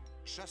 oui.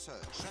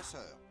 Chasseur.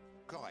 Chasseur.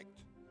 Correct.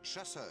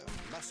 Chasseur.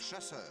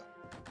 Chasseur.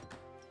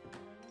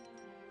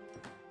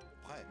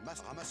 Prêt.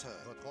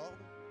 Ramasseur. Votre ordre?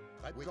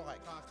 Très oui,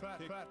 correct.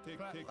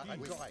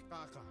 Oui, correct.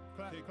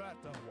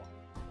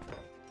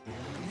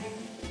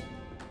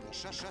 Bon,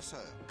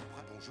 chasseur.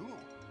 Prêt. Bonjour.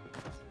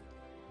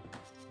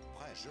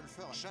 Prêt. Je le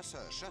ferai.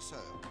 Chasseur.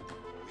 Chasseur.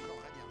 Oui,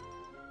 très bien.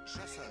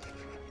 Chasseur.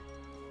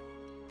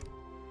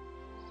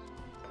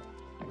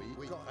 Oui,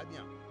 oui, très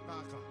bien.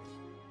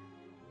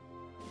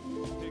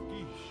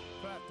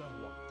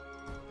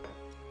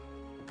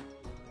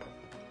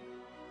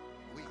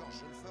 Oui, quand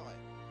je le ferai.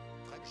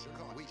 Très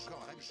bien. Oui,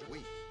 correct.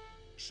 Oui.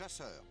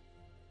 Chasseur.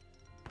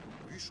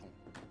 Bûcheron.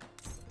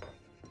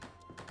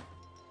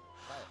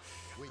 Prêt.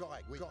 Oui,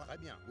 correct. Oui, très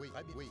bien. Oui,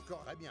 très bien. Oui,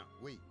 très bien.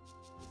 Oui.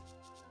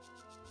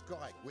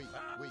 Correct. Oui,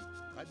 oui.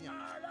 Très bien.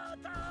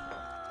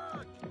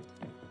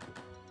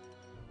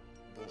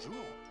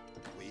 Bonjour.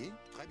 Oui,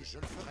 très bien. Je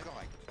le ferai.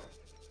 Correct.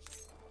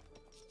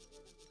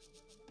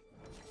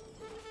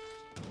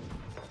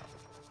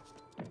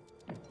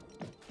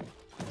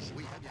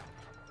 Oui, très bien.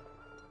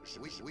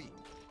 Oui, oui.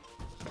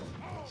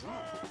 Bonjour.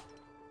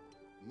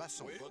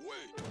 Maçon. Oui, oui.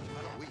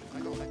 Alors oui,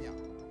 très bien.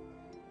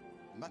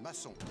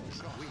 Maçon.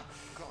 Oui.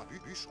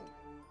 Bûcheron.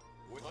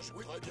 Oui,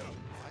 très bien.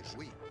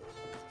 Oui.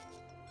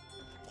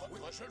 Oui,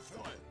 je le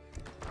ferai.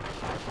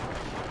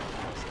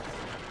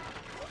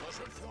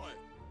 Je le ferai.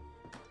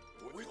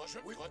 Oui, je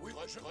le ferai. Oui,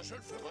 je le ferai.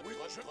 Oui,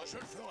 je le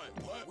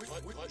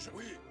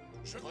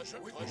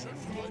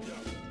ferai bien.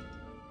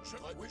 Oui, je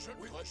le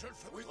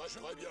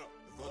ferai bien.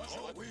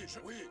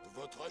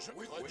 Votre je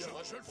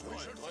le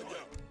ferai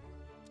bien.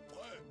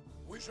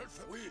 Oui, je le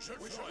fais. Oui, je le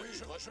ferai.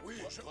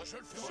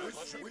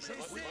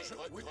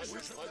 Oui, je le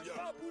ferai bien.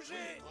 Pas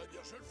bouger. Très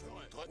bien, je le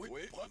ferai. Oui,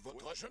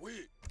 votre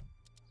oui.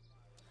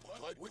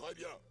 Très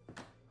bien.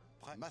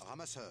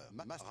 Ramasseur.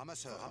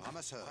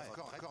 Ramasseur.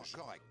 Correct.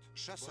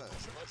 Chasseur.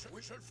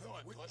 Oui, je le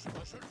ferai. Oui, je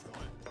le ferai.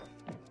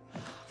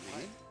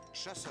 Oui.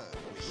 Chasseur.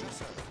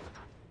 Chasseur.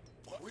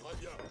 Oui, très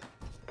bien.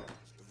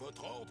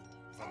 Votre ordre?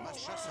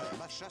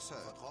 Chasseur.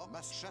 Chasseur. Votre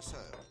ordre?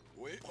 Chasseur.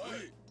 Oui,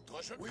 oui.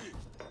 Oui.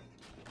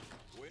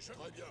 Oui, je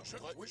ferai bien.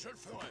 Oui, je le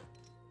ferai.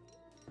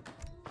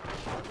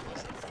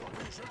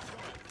 Oui, je le ferai.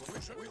 Oui,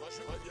 je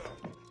ferai bien.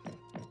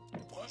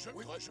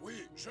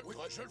 Oui,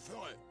 je le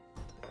ferai.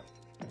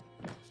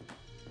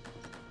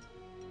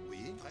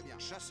 Oui, très bien.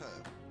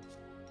 Chasseur.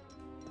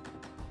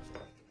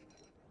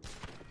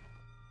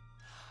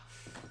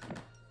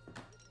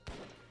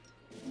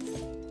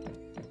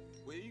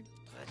 Oui,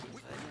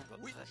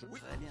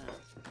 très bien.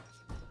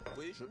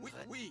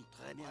 Oui,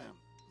 très bien.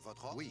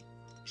 Votre ordre? Oui.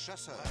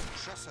 Chasseur.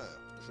 Chasseur.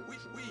 Oui,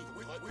 très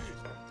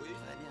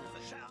bien.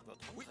 Charge.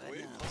 Oui, très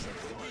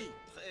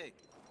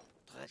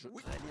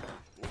bien.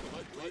 Oui,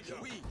 très bien.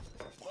 Oui.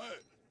 Prêt.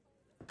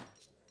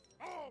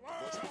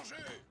 Vous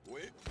changez.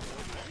 Oui.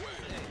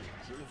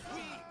 Je le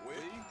fais.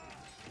 Oui.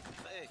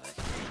 Prêt.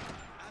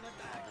 En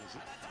attaque.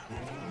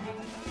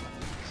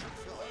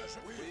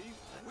 Oui.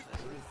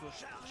 Je le fais.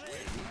 Charger.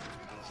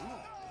 Bonjour.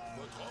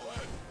 Votre ordre.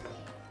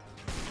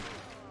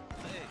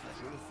 Prêt.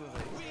 Je le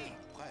ferai. Oui.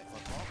 Prêt.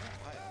 Votre ordre?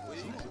 Prêt. Oui.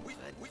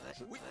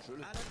 Je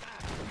le. En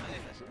attaque.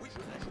 Prêt.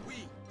 Oui.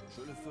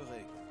 Je le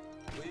ferai.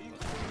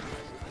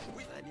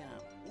 Oui. Très bien.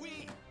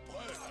 Oui.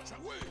 Prêt.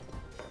 Oui.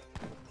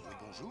 Oui,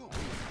 bonjour.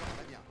 Oui,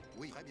 très bien.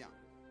 Oui, très bien.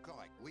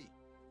 Correct. Oui.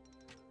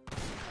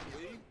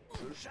 Oui.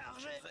 Je le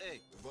charge.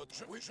 Prêt. Votre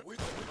oui, très bien.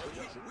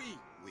 Oui.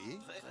 Oui.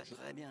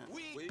 Très bien.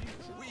 Oui. Je le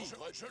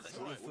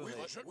ferai.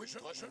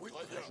 Oui,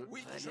 très bien.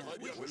 Oui, très bien.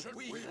 Oui,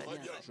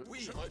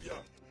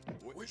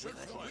 je le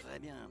ferai. Très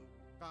bien.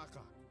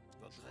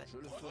 Je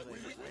le ferai. Je le ferai.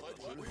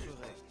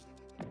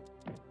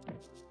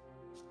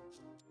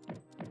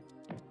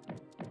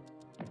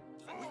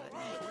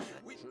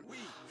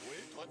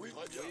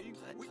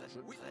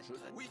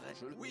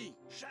 Oui.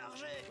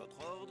 Chargez. Votre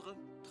ordre.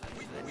 Très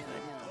bien.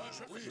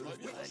 Je le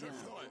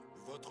ferai.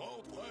 Votre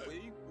ordre,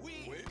 prêt. Oui.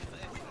 Oui.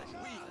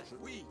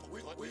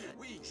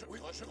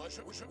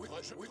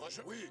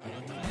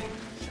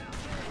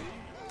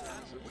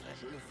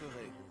 Je le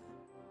ferai.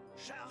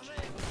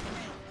 Chargez.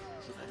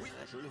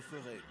 Je le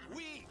ferai.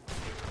 Oui.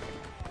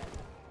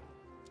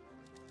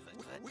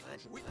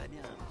 Très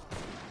bien.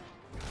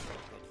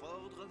 Votre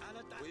ordre? À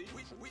l'attaque. Oui,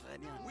 oui, oui. Très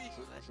bien. Oui,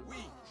 je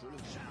le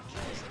charge.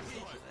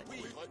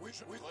 oui,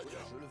 je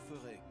le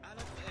ferai. À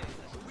la fraise.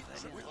 Oui,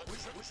 Je le ferai.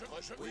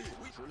 oui,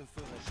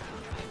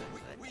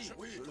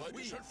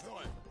 Je le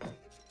ferai.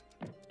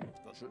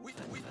 oui,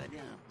 oui, très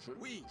bien.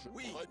 Oui,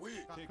 oui.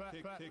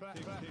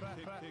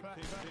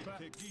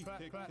 Take geese.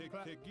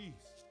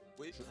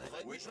 Oui, Très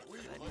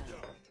bien.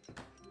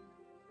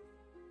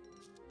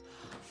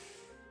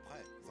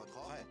 Prêt. Votre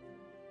ordre? Prêt.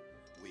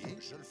 Oui,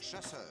 je le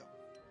chasseur.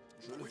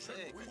 je le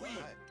fais. Oui,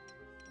 Prêt.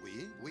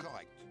 Oui, oui,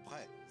 correct.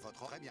 Prêt.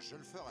 Votre ordre? Très bien, je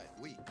le ferai.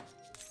 Oui.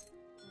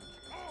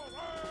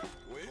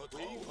 Oui, Votre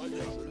oui, ordre? très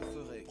bien. Je le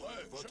ferai.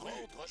 Prêt, votre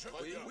ordre,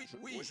 très bien.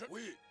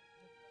 Oui.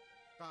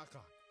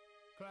 Kaka.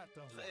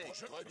 Clatter. Très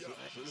Très bien.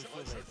 Je le Je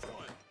ferai. le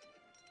ferai.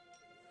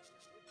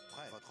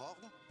 Prêt. Votre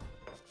ordre?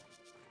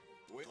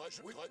 Oui. Oui,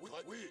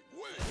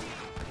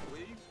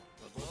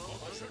 votre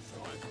ordre? Je le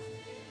ferai.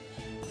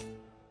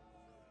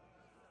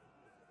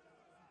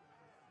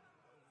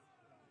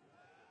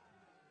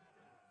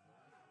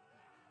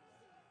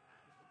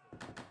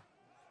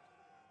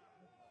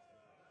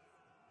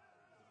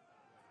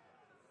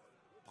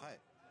 Prêt.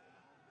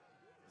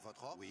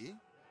 Votre ordre? Oui.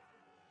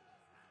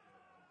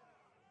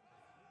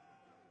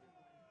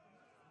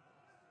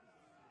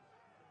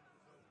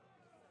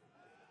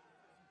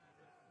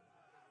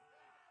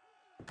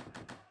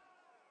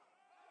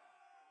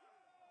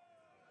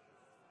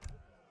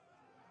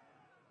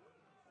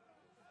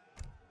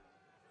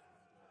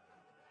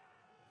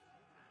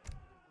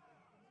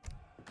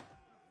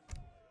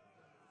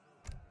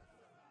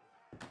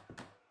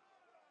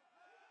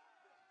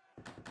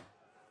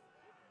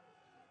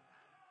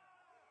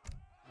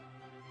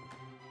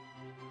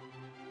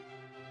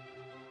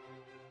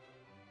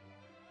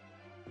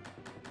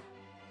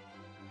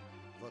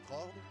 Votre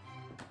ordre?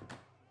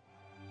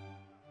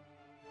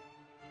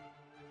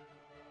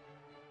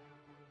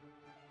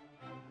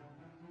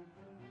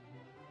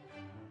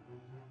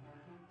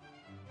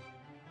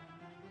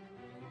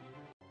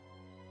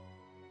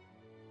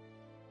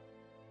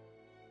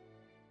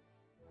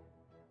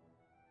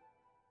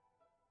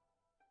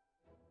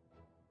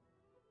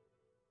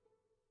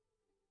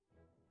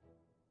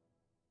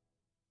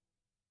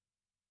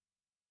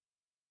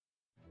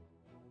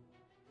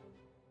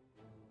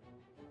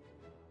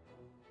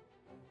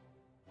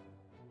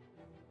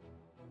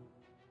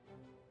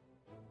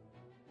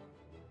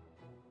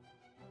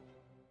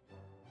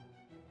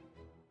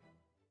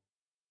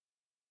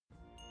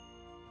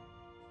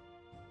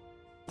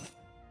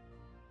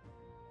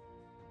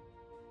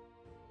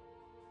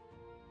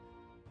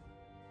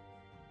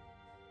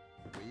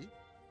 Oui.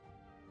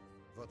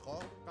 Votre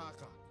ordre?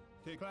 Kaka.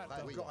 Take Prêt.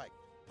 clatter. Oui, correct.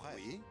 Prêt.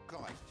 Oui,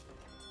 correct.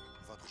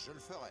 Votre, je le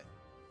ferai.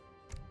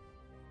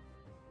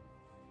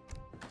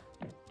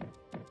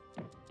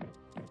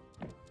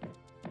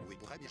 Oui,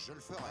 très bien, je le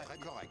ferai. Très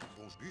correct.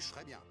 Bon, je bûche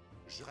très bien.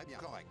 Je très bien,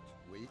 correct.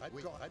 Oui, très,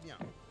 oui, très bien.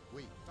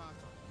 Oui. Kaka.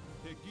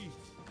 Take geese.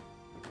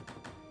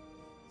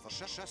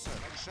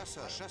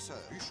 Chasseur.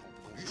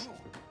 Bûcheron.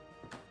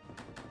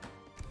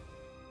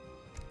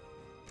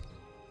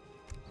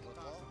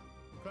 Votre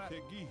ordre?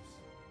 Take geese.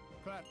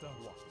 Clatter.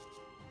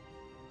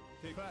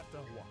 Take clatter.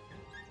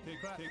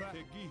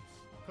 Take geese.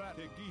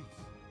 Clatter geese.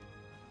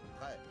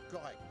 Prêt.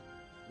 Correct.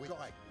 Oui,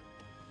 correct.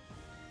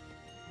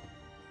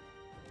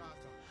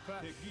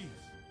 Kaka. Take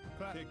geese.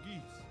 Clatter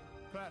geese.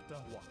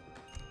 Clatter.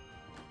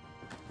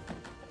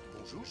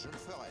 Bonjour, je le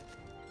ferai.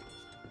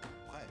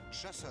 Prêt.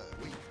 Chasseur.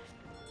 Oui.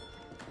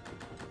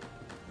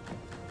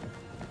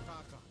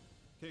 Kaka.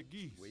 Take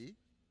geese. Oui.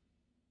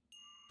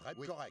 Très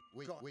oui, correct.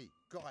 Oui, oui,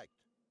 correct.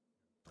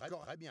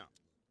 Très bien.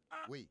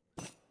 Oui.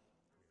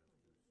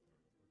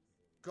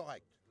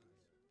 Correct.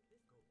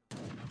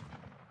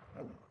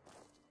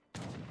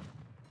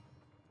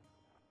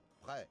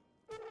 Prêt.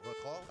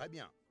 Votre ordre? Très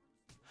bien.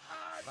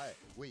 Prêt.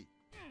 Oui.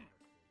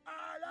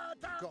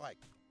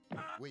 Correct.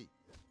 Oui.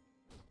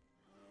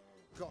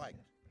 Correct.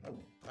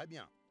 Très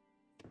bien.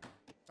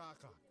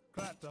 Kaka.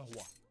 Clatter.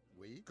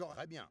 Oui.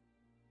 Très bien.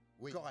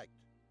 Oui. Correct.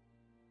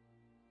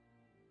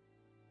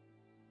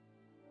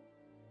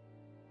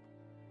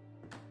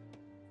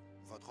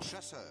 Votre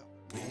chasseur.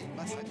 Oui.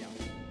 Très bien.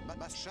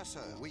 Masse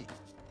chasseur. Oui.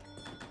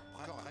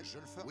 Correct. Je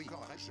le ferai. Oui.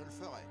 Correct. Je le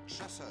ferai.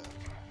 Chasseur.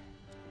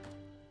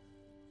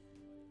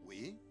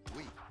 Oui.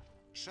 Oui.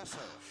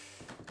 Chasseur.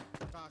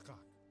 Kaka.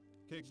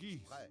 Take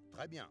geese. Prêt.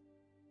 Très bien.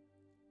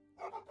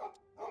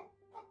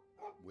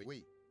 Oui.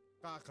 Oui.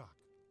 Kaka.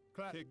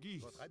 Clatter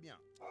geese. Très bien.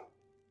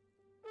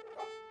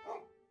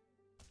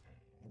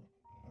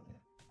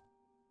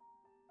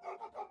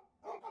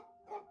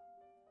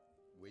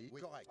 Oui.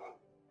 Oui. Correct.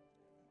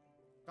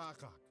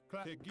 Kaka.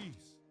 Clatter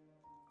geese.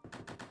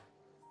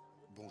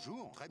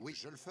 Bonjour. Très oui,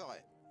 je le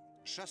ferai.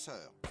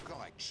 Chasseur.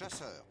 Correct.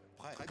 Chasseur.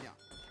 Prêt. Très bien.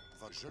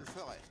 Votre, je le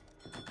ferai.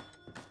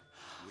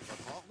 Oui,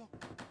 votre ordre?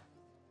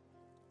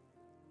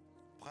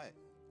 Prêt.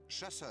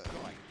 Chasseur.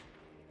 Correct.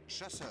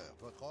 Chasseur.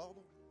 Votre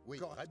ordre? Oui,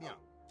 très bien.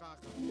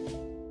 Kaka.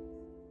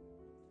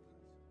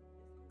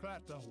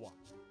 Clatter.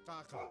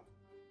 Kaka.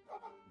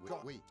 Oui.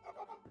 Oui.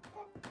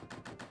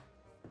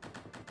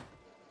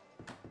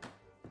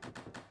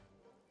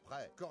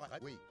 Prêt.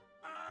 Correct. Oui.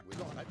 Oui.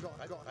 Correct.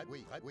 Correct.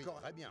 Oui. Oui.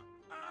 Très bien.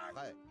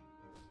 Prêt.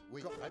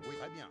 Oui. Correct. Oui.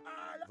 Très bien.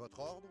 Votre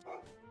ordre.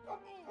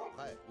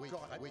 Prêt. Oui.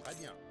 Correct. Oui. Très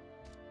bien.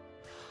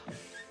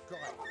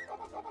 Correct.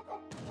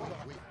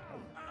 Oui.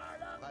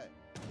 Prêt.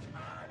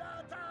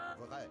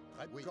 Prêt.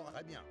 Très. Oui.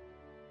 Très bien.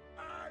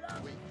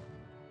 Oui.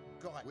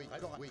 Correct. Oui.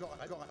 Correct. Oui.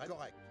 Correct.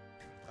 Correct.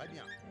 Très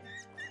bien.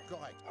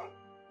 Correct.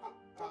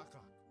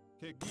 Kaka.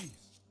 Kegis.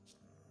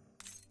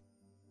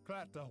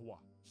 Klatawa.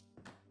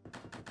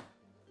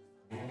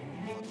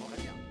 Votre ordre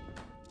est bien.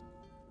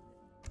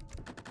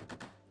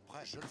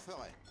 Prêt, je le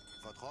ferai.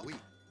 Votre ordre, oui.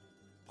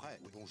 Prêt,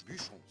 bon,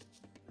 bûcheron.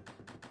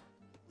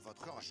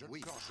 Votre ordre, je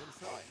le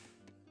ferai.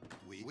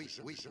 Oui,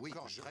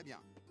 très bien.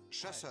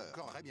 Chasseur,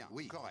 très bien.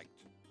 Oui, correct.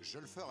 Je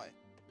le ferai.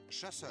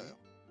 Chasseur.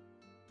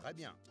 Très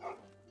bien.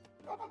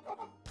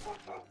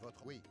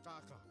 Votre, oui.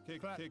 Kaka.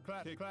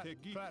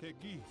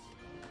 Kegis.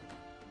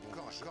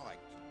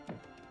 Correct.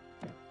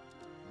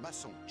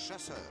 Maçon,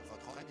 chasseur,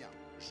 votre ordre est bien.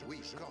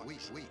 Oui.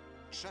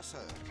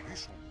 Chasseur,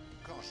 bûcheron.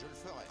 Quand je le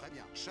ferai. Très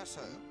bien.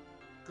 Chasseur.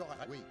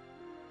 Correct. Oui.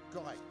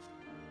 Correct.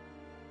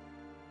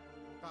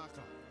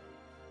 Kaka.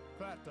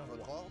 Klatawa.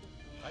 Votre ordre.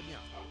 Très bien.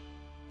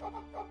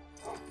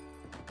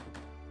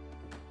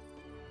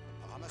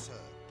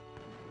 Ramasseur.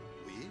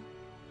 Oui.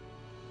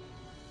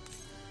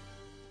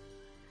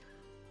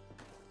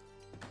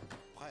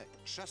 Prêt.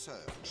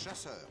 Chasseur.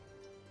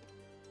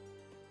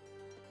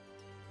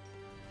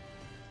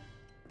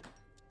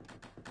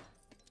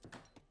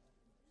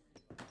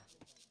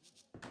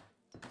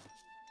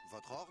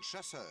 Votre ordre.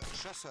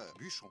 Chasseur.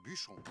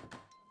 Bûcheron.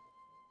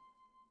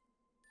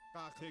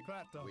 Kaka.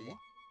 Klatawa. Oui.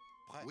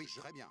 Prêt. Oui,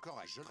 très bien.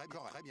 Correct.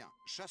 Très bien.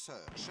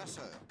 Chasseur.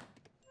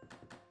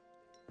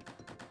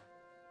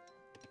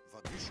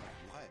 Votre bûcheron.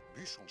 Prêt.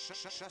 Bûcheron.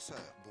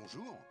 Chasseur.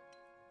 Bonjour.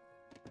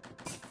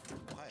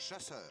 Prêt.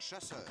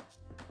 Chasseur.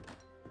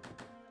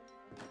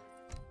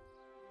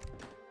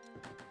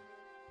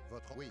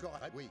 Votre... Oui,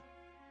 correct. Oui.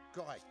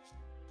 Correct.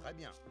 Très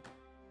bien.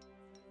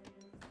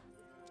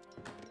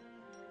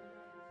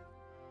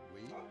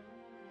 Oui.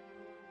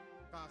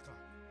 Kaka.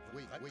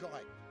 Oui,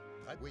 correct.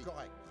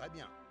 Correct. Très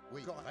bien.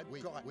 Oui, correct. Très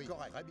bien.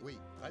 Oui.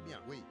 Très bien.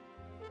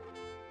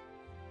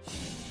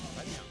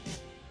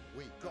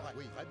 Oui, correct.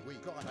 Oui,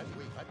 correct.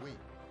 Oui.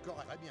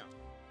 Correct. Très bien.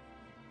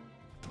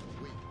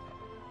 Oui.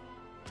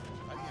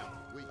 Très bien.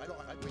 Oui,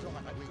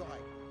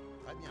 correct.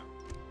 Très bien.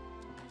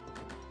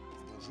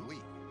 Bonjour. Oui,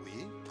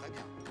 très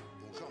bien.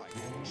 Bon, correct.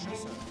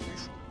 Chasseur,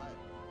 bûcheron, prêt.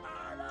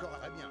 Correct,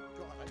 très bien.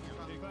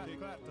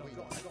 Oui,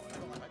 correct.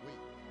 Oui.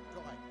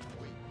 Correct.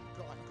 Oui.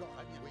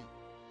 Correct, bien. Oui.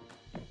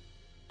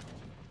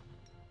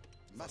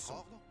 Maçon.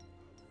 Ordre.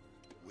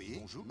 Oui.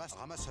 Bonjour.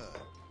 Ramasseur.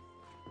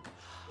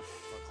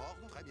 Votre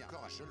ordre. Très bien.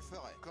 Correct. Je le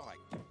ferai.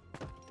 Correct.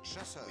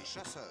 Chasseur. Oui.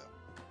 Chasseur.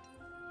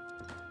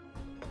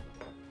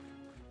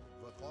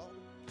 Votre ordre.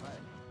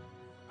 Prêt.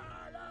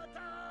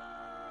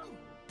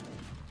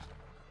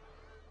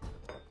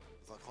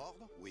 Votre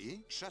ordre.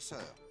 Oui.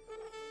 Chasseur.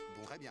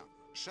 Bon, très bien.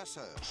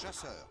 Chasseur.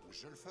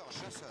 Je le ferai.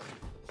 Chasseur.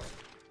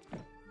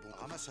 Bon,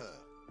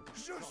 ramasseur.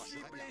 Je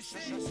suis blessé.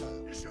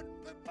 Chasseur. Je ne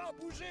peux pas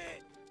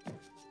bouger.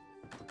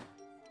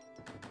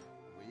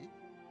 Oui.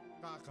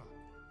 Kaka.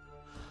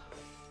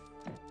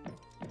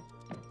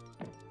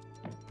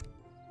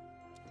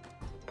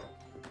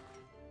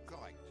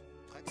 Correct.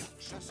 Très bien.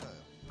 Chasseur.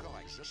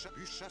 Correct.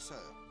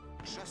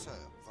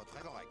 Chasseur. Votre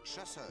est correct.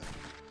 Chasseur.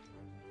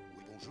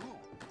 Oui, bonjour.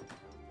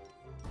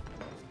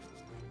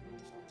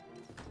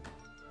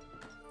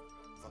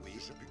 Oui,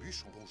 je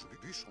bûcheron. Bonjour,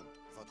 bûcheron.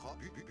 Votre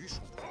ordre,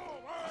 bûcheron.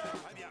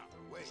 Très bien.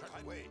 Oui.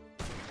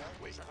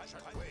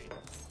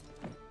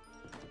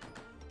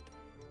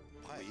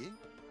 Prêt. Oui.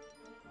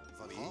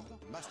 Votre ordre.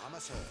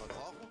 Ramasseur. Votre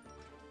ordre.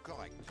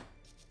 Correct.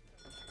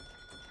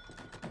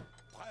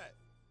 Prêt.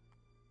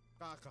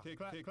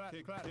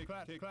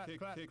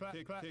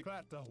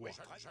 Klatawa. Oui,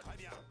 très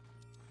bien.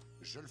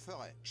 Je le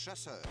ferai.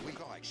 Chasseur. Oui,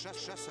 correct.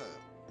 Chasseur.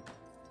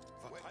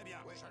 Très bien.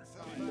 Oui, je le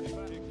ferai.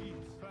 Kegis.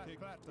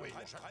 Oui.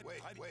 Très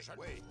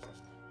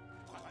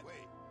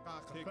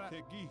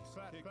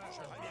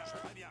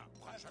bien.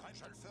 Prêt,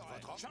 je le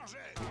ferai.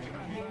 Chargez. Prêt.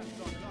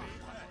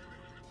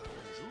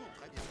 Bonjour.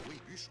 Très bien.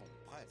 Oui, bûcheron.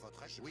 Prêt.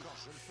 Votre aide. Oui,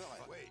 je le ferai.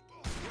 Oui.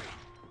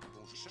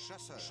 Bonjour.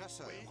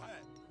 Chasseur. Oui.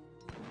 Prêt.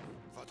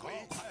 Votre Oui.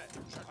 ordre. Prêt.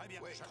 Très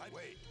bien. Oui.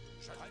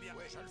 Très bien.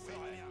 Oui, je le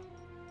ferai.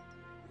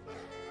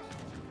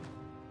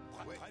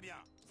 Prêt. Très bien.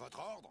 Votre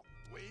ordre.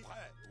 Oui.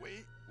 Prêt.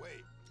 Oui.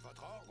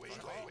 Votre ordre. Oui,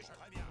 Votre ordre.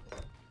 très bien.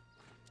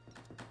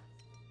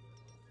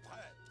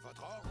 Prêt.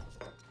 Votre ordre.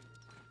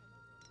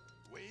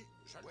 Oui.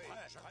 Je le ferai.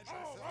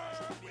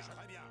 Oui,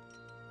 Très bien.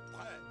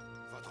 Prêt.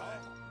 Votre Prêt.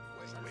 ordre.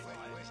 Oui, je le ferai.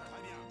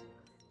 Très bien.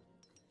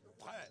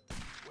 Prêt.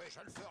 Oui, je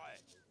le ferai.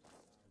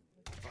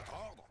 Votre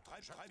ordre.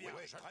 Très bien.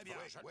 Oui, très bien.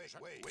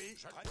 Oui,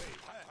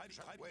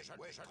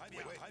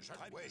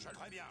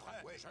 très bien.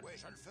 Oui,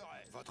 je le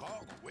ferai. Votre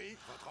ordre. Oui.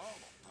 Votre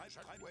ordre.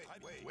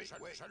 Oui,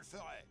 je le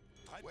ferai.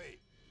 Oui.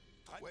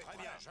 Très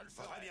bien. Je le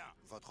ferai bien.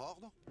 Votre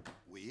ordre.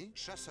 Oui.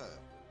 Chasseur.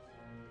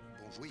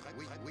 Bonjour.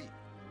 Oui.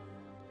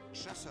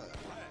 Chasseur.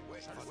 Prêt, oui,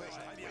 je le ferai.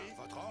 Très bien.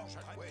 Votre ordre,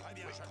 oui, très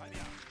bien. Oui, très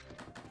bien.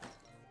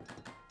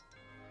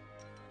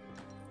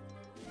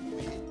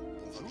 Oui,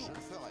 bonjour, je le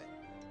ferai.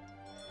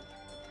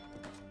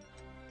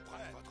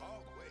 Prêt, votre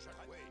ordre, oui, je le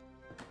ferai. Oui.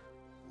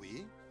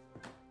 Oui.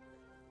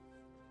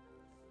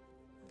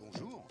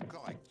 Bonjour,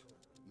 correct.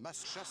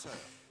 Masse chasseur.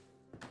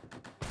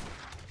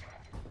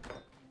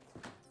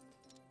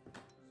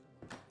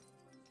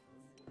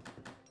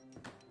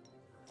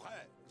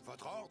 Prêt,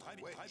 votre ordre, très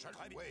bien. Oui, je le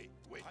ferai. Oui,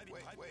 oui, très bien.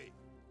 Oui.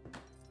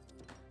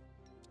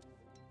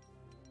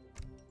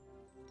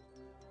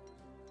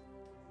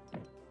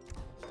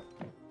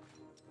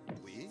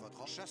 Oui, votre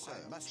ordre.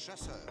 Chasseur. Masse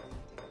chasseur.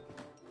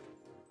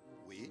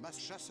 Oui, masse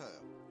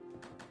chasseur.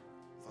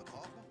 Votre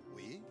ordre?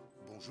 Oui.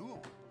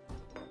 Bonjour.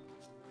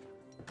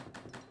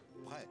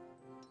 Prêt.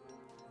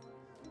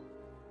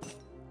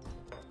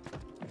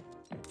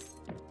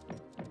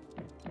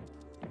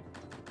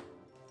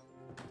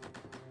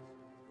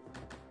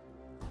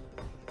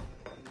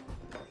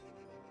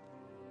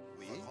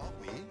 Oui. Votre ordre?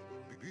 Oui.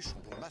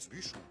 Bûcheron. Bon, masse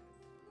bûcheron.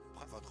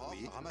 Prêt. Votre ordre?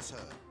 Oui.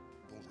 Ramasseur.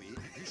 Bon, oui.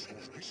 Bûcheron.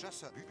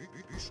 Chasseur.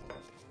 Bûcheron.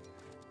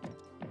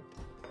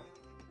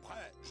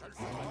 Prêt, je le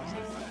ferai. Je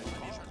le ferai. Très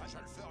bien, je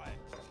le ferai.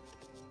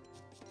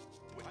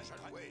 Oui, je le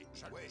ferai.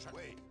 Oui,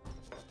 oui.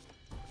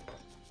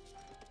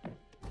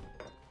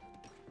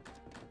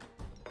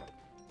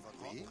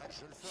 Votre ordre? Prêt,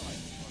 je le ferai.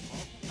 Votre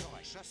ordre?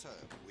 Correct.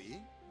 Chasseur. Oui.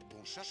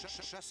 Bon,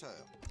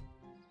 chasseur.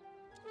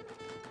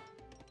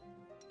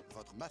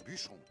 Votre masse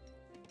bûcheron.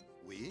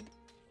 Oui.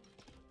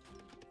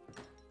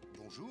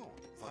 Bonjour.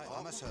 Votre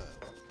ramasseur.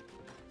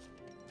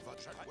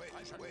 Votre je le ferai.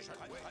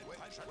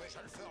 Je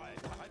le ferai.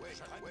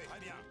 Très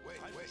bien. Oui,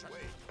 je le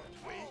ferai.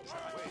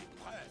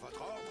 Prêt,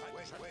 votre ordre.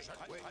 Oui, je le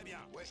ferai. Très bien.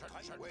 Oui, je le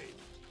ferai.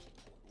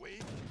 Oui.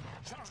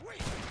 Charge, oui.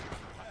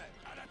 Prêt,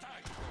 à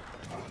l'attaque.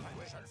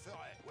 Oui, je le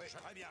ferai. Oui, je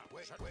ferai bien.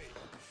 Oui, je ferai.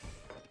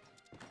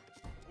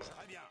 Je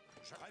ferai bien.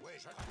 Je ferai. Oui, je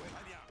ferai.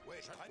 Très bien. Oui,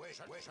 je ferai. Oui,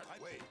 je ferai.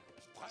 Oui.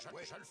 Prêt,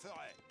 oui, je le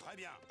ferai. Très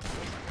bien.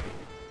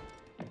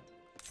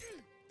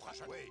 Prêt,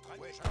 oui,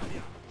 je ferai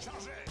bien.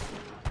 Chargez.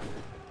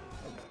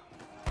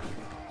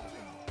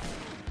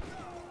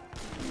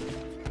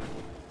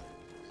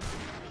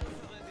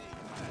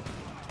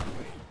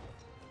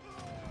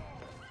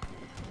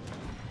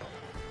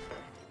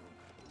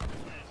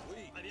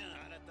 Oui, très bien.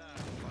 À l'attaque.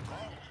 Votre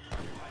ordre?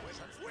 Oui,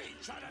 je le ferai. Oui,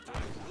 je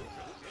l'attaque.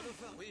 Je le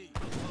ferai. Oui.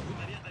 Oui,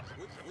 très bien. Oui,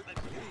 très bien.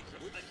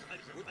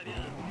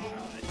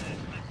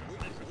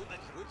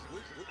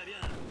 Oui, très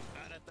bien.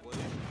 À l'attaque. Oui,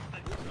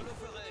 je le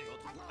ferai.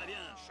 Très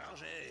bien.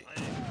 Chargez.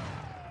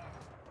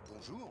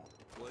 Bonjour.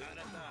 Oui. À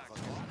l'attaque.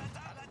 Votre ordre?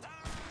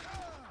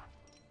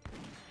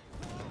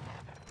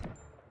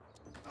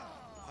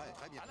 Prêt,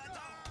 très bien.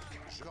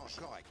 Je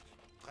correct.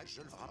 Prêt,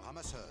 je le ferai.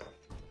 Ramasseur.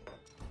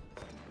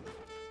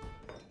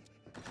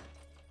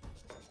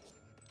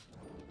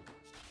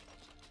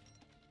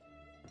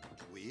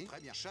 Oui, très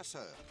bien.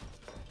 Chasseur.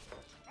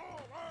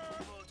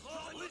 Votre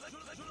ordre. Oui,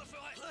 je le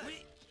ferai.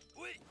 Oui.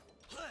 Oui.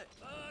 Prêt.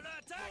 À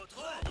l'attaque. Votre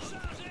ordre.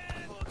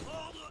 Chargez. Votre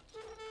ordre.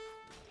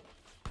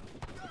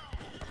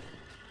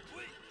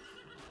 Oui.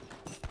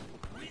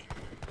 Oui.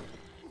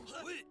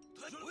 Oui.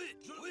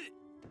 Oui.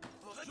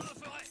 Je le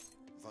ferai.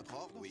 Votre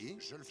ordre? Oui,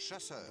 je le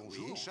chasseur.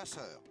 Bonjour. Oui,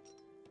 chasseur.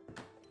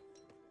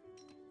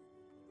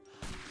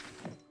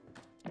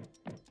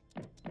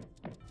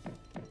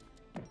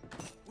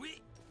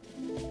 Oui.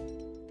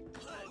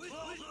 Oui,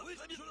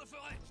 très bien, je le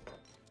ferai.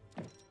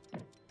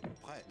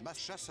 Prêt, masse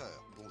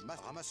chasseur. Bon,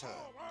 masse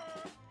ramasseur.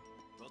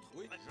 Votre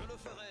oui, je le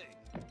ferai.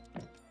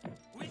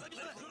 Oui, très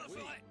bien, je le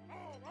ferai.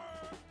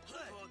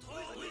 Votre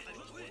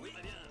oui,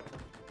 très bien.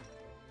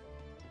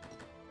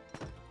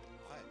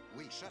 Prêt,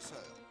 oui,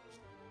 chasseur.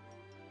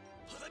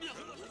 Très bien,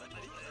 je le ferai.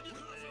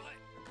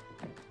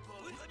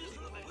 Oui, très bien, je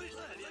le ferai. Oui,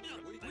 très bien.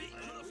 Oui, je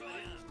le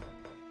ferai.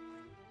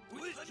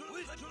 Oui,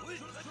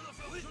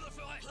 je le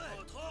ferai.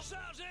 Votre ordre.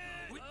 Chargez.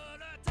 Oui. À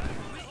l'attaque.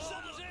 Oui,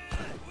 chargez.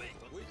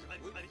 Oui,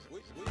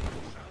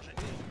 chargez.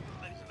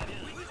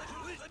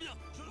 Oui, très bien.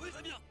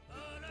 Très bien.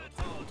 À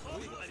l'attaque. Votre ordre.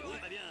 Oui,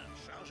 très bien.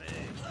 Chargez.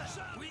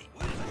 Oui,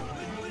 très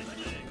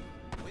bien.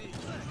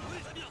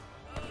 Oui, très bien.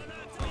 À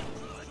l'attaque.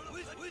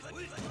 Oui,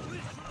 chargez.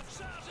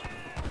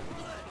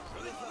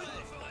 Je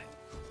le ferai.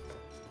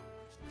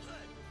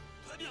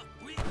 Très bien.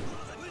 Oui, je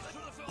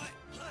le ferai.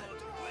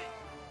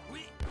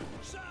 Oui,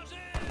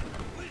 chargez.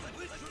 Oui,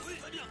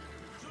 très bien.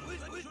 Oui,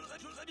 très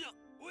bien.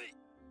 Oui,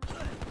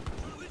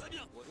 très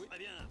bien. Oui, très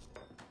bien.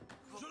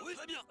 Oui,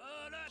 très bien.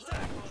 À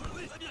l'attaque.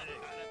 Oui, très bien. À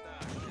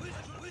l'attaque. Oui,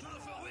 je le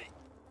ferai.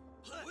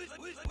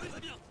 Oui,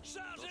 très bien.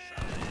 Chargez.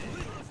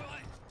 Oui, je le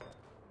ferai.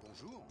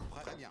 Bonjour.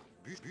 Prêt, très bien.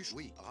 Bûche,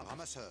 oui,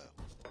 ramasseur.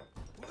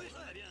 Oui,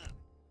 très bien.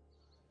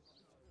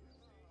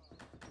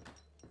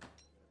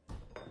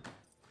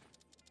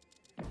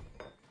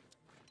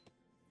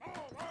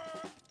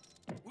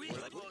 Oui, je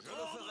le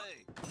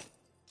ferai.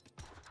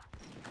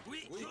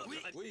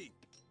 Oui.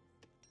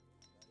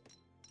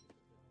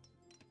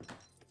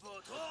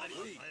 Votre ordre.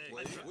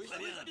 Oui,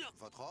 très bien.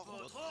 Votre ordre?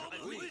 Votre ordre.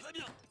 Oui, très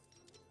bien.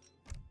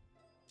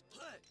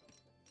 Prêt.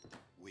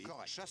 Oui, correct.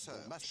 correct.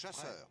 Chasseur, masse,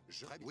 chasseur.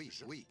 Oui,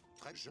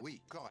 très,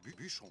 oui, correct.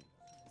 Bûcheron.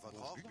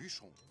 Votre ordre,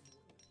 bûcheron.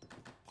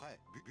 Prêt,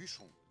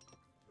 bûcheron.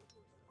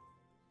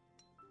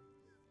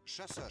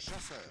 Chasseur,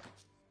 chasseur.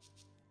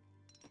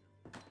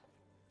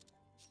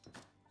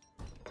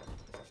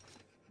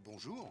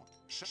 Bonjour,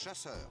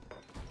 chasseur.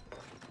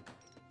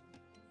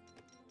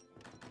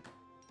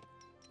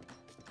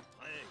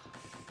 Prêt.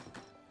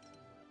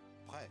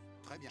 Prêt,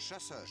 très bien.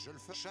 Chasseur, je le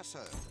fais.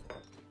 Chasseur.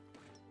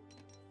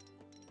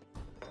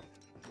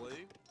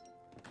 Oui.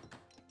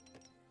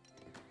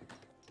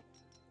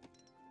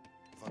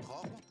 Votre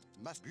ordre,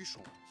 masse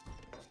bûcheron.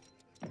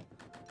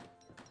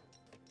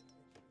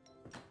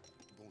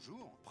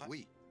 Bonjour, prêt.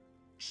 Oui.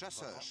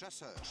 Chasseur,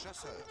 chasseur,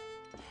 chasseur.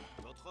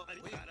 Votre ordre,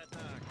 oui, à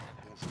l'attaque.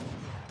 Bonjour.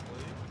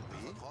 Oui.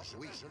 Oui, votre ordre,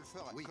 oui, je le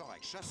ferai. Oui,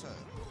 correct. Chasseur.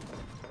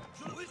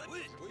 Oui,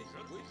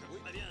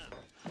 très bien.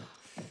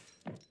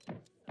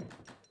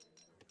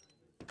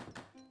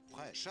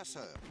 Prêt,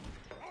 chasseur.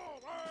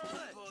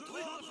 Votre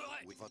ordre.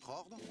 Oui, votre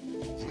ordre.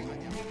 Oui, très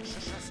bien.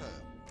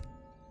 Chasseur.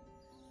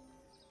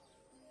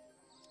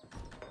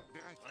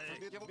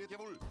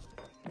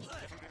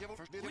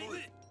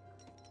 Oui.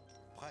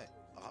 Prêt.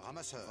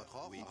 Ramasseur. Votre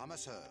ordre. Oui,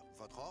 ramasseur.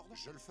 Votre ordre.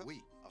 Je le fais.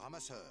 Oui,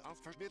 ramasseur.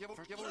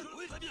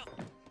 Oui, très bien.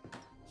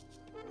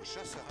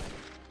 Chasseur.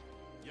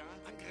 Ja,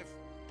 Angriff.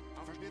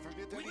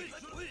 Versteht Oui,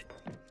 oui.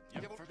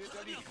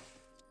 Versteht bien.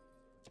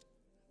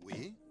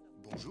 Oui,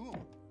 bonjour.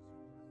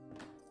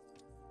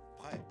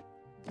 Prêt.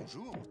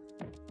 Bonjour.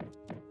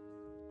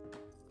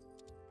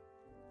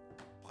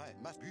 Prêt.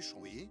 Masse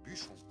bûcheron. Oui,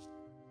 bûcheron.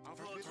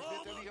 Oui, je le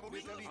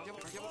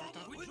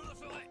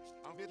ferai.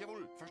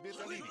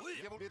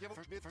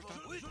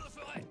 Oui, je le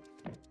ferai.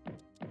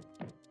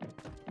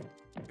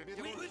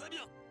 Oui, très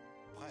bien.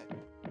 Prêt.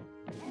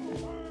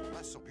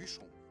 Maçon.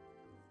 Bûcheron.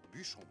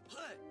 Bûcheron.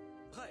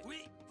 Prêt.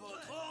 Oui,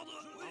 votre ordre.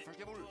 Oui, très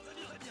bien.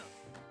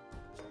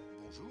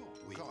 Bonjour.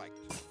 Oui, correct.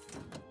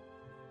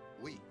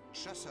 Oui,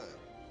 chasseur.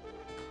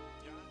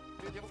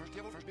 Oui, très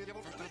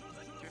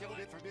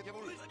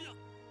bien.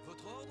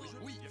 Votre ordre.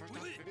 Oui, oui. Prêt, je le ferai. Oui. Oui, très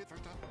bien.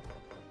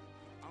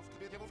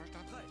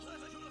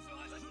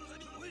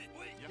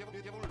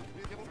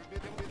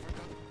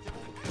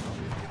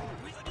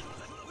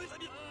 Oui, très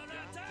bien. À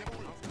l'attaque.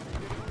 Oui,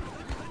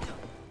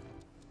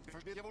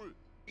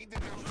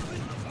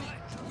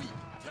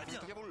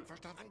 très bien.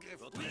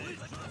 Oui,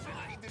 je le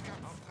ferai. Oui, très bien.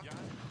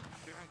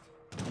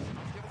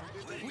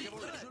 Oui, je le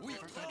ferai. Oui,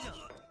 très bien.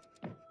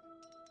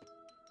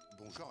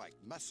 Bon, correct.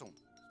 Maçon.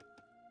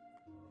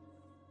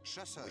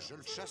 Chasseur. Je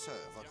le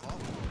chasseur. Votre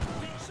ordre.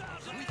 Oui,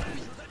 charge. Oui,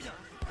 très bien.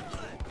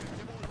 Prêt.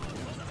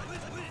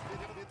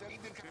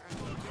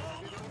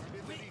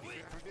 Oui. Oui,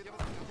 je le ferai.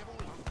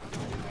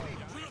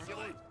 Oui, très bien.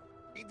 Oui.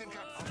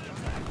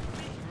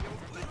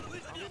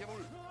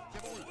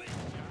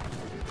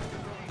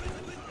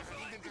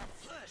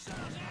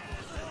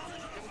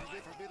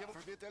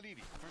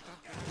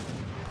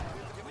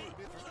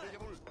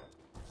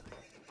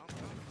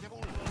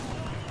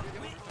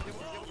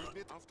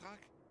 Auftrag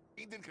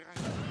in den Kreis.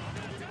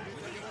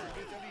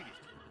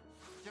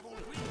 Jawohl.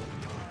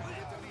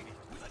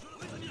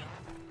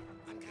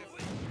 Angriff.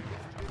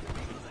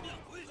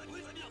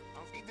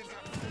 Auf in den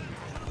Kreis.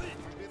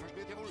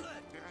 Jawohl.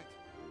 Bereit.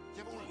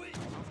 Jawohl.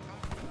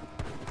 Auftrag.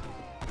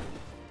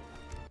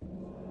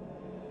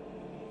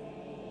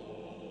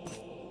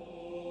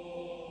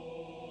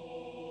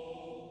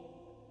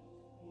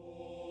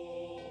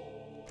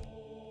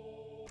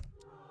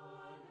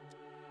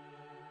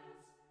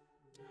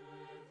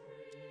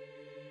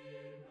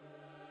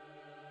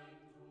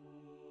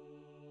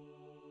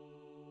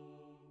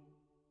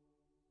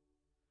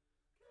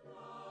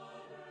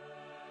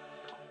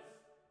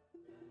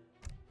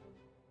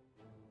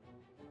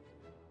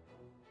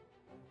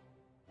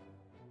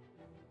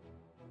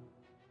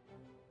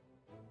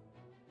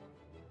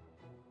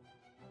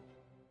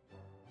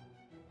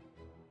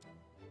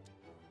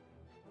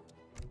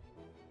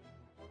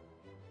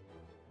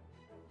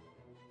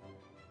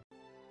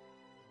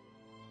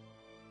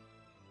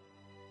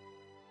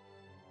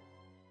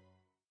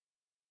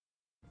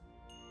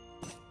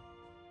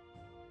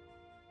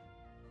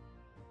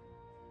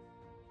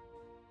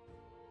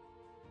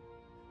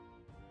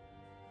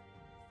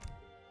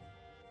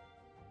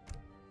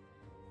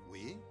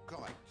 Oui,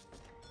 correct.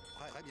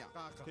 Très bien.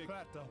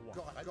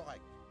 Correct,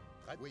 correct.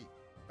 Très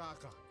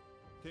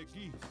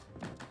oui.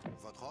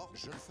 Votre ordre,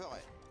 je le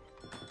ferai.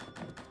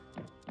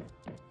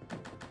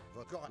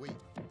 Votre correct, oui.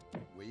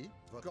 Oui,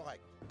 votre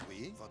correct.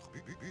 Oui, votre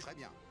très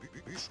bien.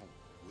 Bûcheron.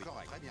 Oui,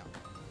 correct, très bien.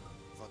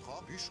 Votre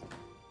ordre, bûcheron.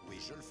 Oui,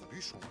 je le fais,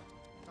 bûcheron.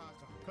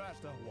 Très,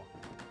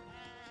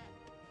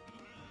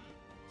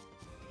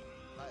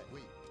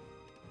 oui.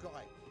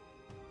 Correct.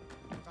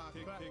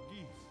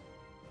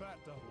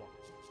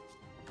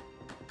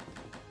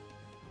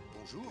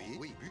 Bonjour.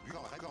 Oui,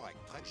 correct, correct.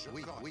 Très,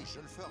 oui, oui, je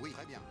le fais, oui,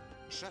 très bien.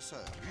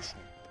 Chasseur,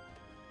 bûcheron.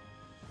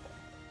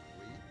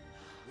 Oui,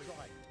 oui,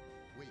 correct.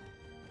 Oui.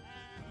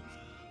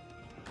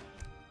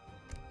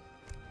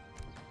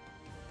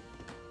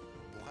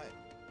 Prêt.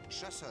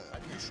 Chasseur,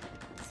 bûcheron.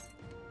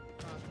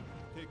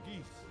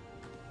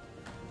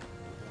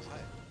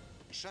 Prêt.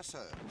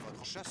 chasseur.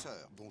 Votre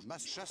chasseur. Bon,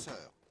 masse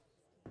chasseur.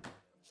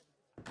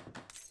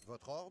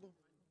 Votre ordre?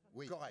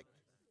 Oui, correct.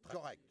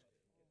 Correct.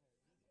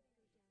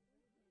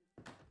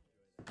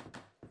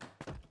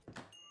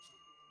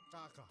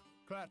 Kaka.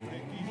 Klat.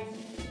 Tegis.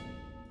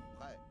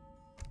 Prêt.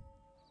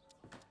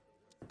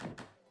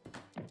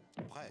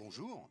 Prêt.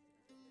 Bonjour.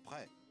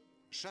 Prêt.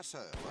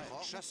 Chasseur.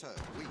 Prêt. Chasseur.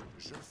 Oui,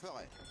 je le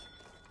ferai.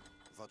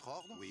 Votre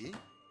ordre? Oui.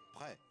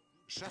 Prêt.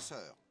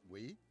 Chasseur.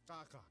 Oui.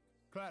 Kaka.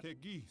 Klat.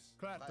 Tegis.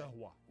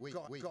 Klatahwa. Oui,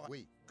 oui, oui, correct,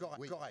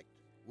 oui, correct.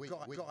 Oui,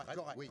 oui, correct,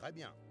 correct, oui, très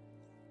bien.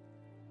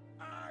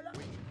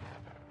 Oui.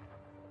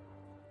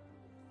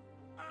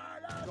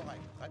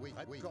 Correct, très, oui,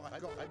 oui, correct,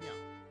 correct, très bien.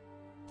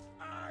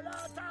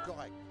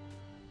 Correct.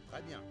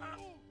 Très bien.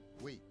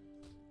 Oui.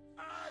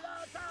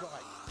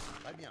 Correct.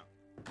 Très bien.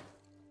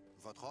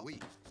 Votre ordre? Oui.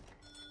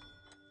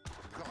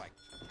 Correct.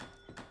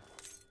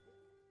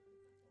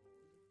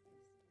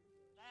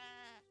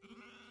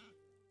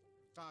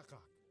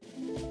 Kaka.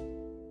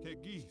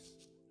 Tegis.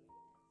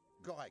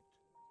 Correct.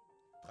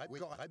 Très, oui,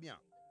 correct, très bien.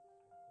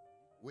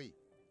 Oui.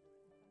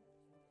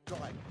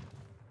 Correct.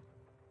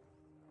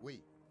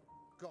 Oui.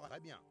 Correct, très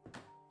bien.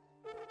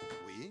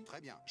 Oui,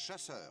 très bien.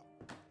 Chasseur.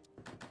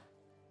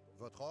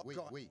 Votre ordre? Oui,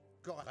 oui.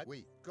 Correct,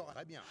 oui. Correct,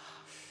 très bien.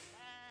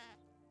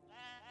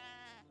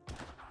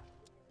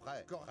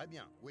 Prêt. Correct, très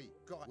bien. Oui.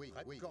 Correct, oui.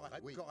 Oui,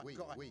 correct, oui. Correct, oui.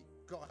 Correct, oui.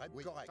 Correct,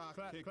 oui.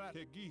 Correct. Klat.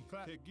 Tegis.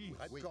 Klat. Tegis.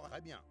 Oui, correct,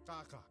 très bien.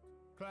 Kaka.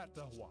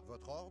 Klatahwa.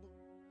 Votre ordre?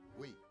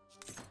 Oui.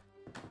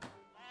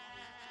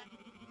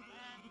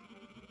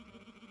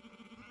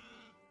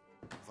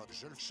 Votre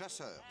jeune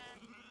chasseur.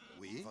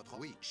 Oui. Votre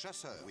oui.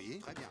 Chasseur. Oui.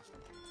 Très bien.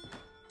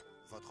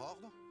 Votre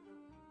ordre?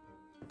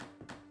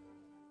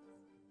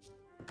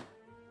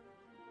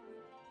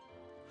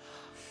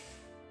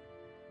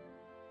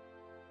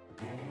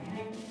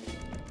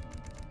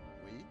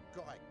 Oui.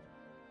 Correct.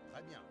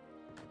 Très bien.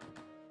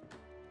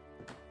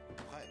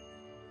 Prêt.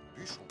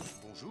 Bûcheron.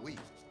 Bonjour. Oui.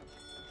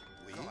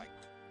 Oui. Correct.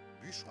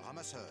 Bûcheron.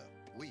 Ramasseur.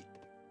 Oui.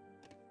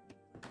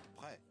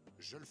 Prêt.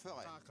 Je le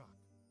ferai. Kaka.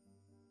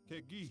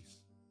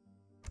 Tegis.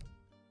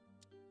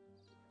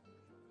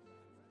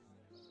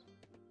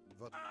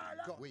 Votre...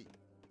 Oui.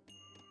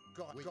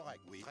 Correct. Oui. Correct.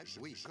 Oui. Très...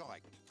 Oui.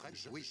 Correct.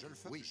 Très... Oui. Je le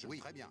fais. Oui. Oui.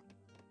 Très bien.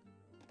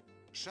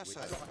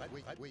 Chasseur.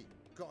 Oui. Correct. Oui.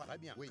 Correct. Très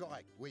bien. Oui.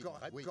 Correct. Oui.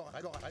 Correct. Oui.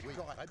 Correct. Correct. Oui.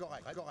 Correct.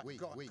 Correct. Correct. Oui.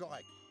 Correct. Oui.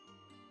 Correct.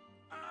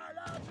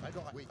 Très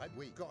correct. Oui.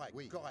 Oui. Correct.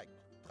 Oui. Correct.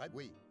 Très.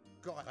 Oui.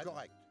 Correct.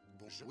 Correct.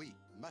 Bon. Oui.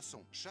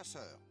 Maçon.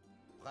 Chasseur.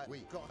 Prêt.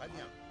 Oui. Correct. Très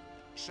bien.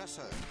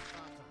 Chasseur.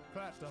 Kaka.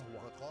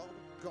 Klatahwa. Votre ordre?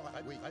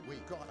 Correct. Oui.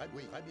 Oui. Correct.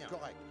 Oui. Très bien.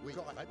 Correct. Oui.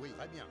 Correct. Oui.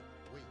 Très bien.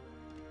 Oui.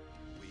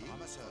 Oui.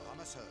 Ramasseur.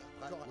 Ramasseur.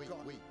 Correct. Oui.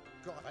 Oui.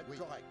 Correct. Oui.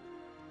 Correct.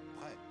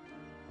 Prêt.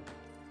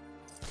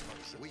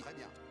 Oui. Très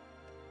bien.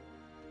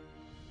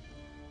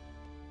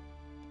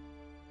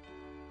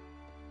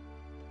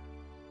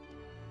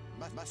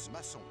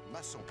 Maçon.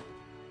 Maçon.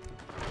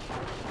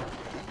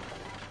 Oui.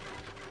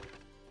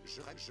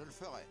 Je le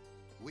ferai.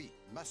 Oui.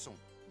 Maçon.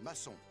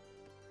 Maçon.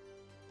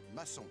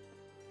 Maçon.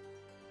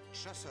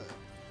 Chasseur.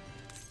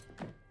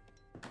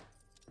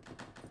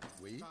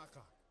 Oui.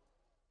 Kaka.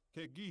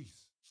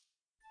 Tegis.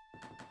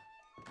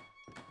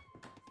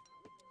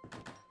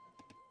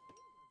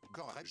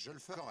 Correct. Je le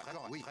ferai.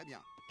 Correct. Oui. Très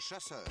bien.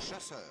 Chasseur.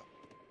 Chasseur.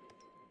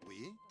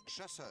 Oui.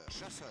 Chasseur.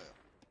 Chasseur.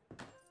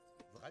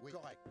 Oui.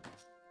 Correct.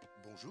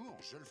 Bonjour.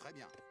 Je le ferai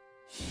bien.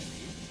 Oui.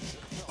 Je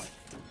le ferai.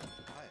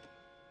 Prêt.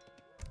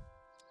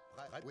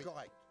 Prêt. Oui.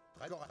 Correct.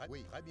 Très correct.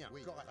 Oui. Très bien.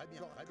 Oui. Correct. Très bien.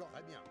 Correct.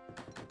 Très bien.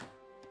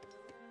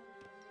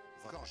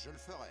 Correct. Je le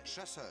ferai.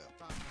 Chasseur.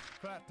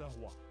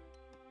 Klatahwa.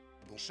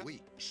 Bon.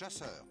 Oui.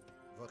 Chasseur.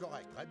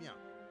 Correct. Très bien.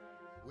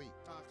 Oui.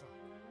 Kaka.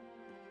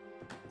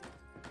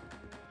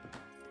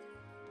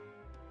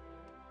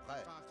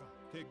 Prêt. Kaka.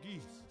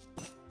 Tegis.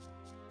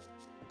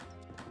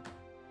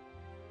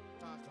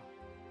 Kaka.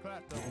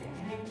 Klatahwa.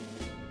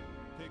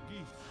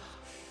 Tegis.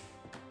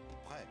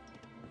 Prêt.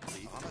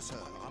 Oui.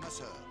 Ramasseur.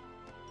 Ramasseur.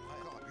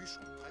 Prêt. Correct.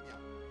 Bûcheron. Très bien.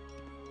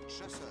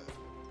 Chasseur.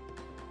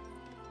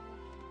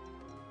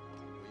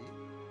 Oui.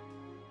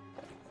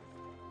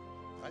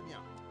 Très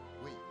bien.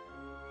 Oui.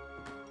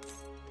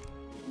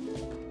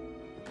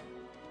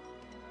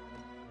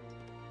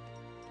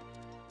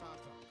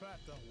 Kaka.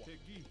 Klatahwa.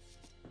 Tegis.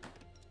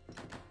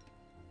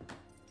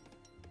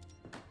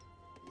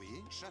 Oui.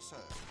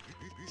 Chasseur.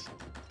 Bûcheron.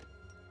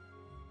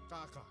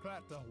 Kaka.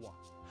 Klatahwa.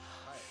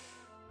 Prêt.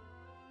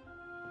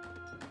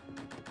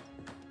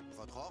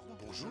 Votre ordre?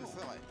 Bonjour. Je le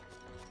ferai.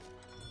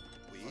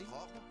 Oui. Votre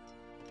ordre?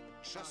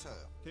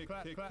 Chasseur.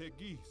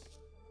 Tegis.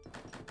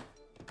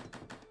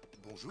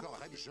 Bonjour.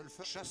 Correct. Je le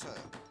ferai. Chasseur.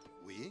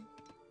 Oui.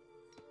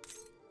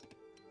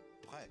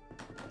 Prêt.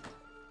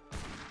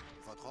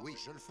 Votre ordre? Oui.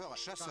 Je le ferai.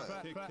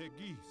 Chasseur.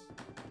 Tegis.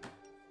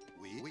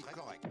 Oui. Oui. Très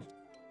correct.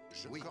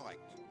 Oui.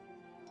 Correct.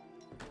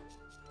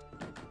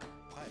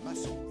 Prêt.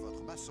 Maçon.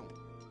 Votre maçon.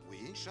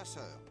 Oui.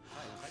 Chasseur.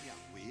 Prêt. Très bien.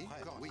 Oui.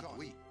 Prêt. Oui. Correct.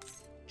 Oui.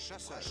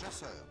 Chasseur. Prêt.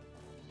 Chasseur.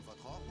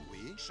 Votre ordre?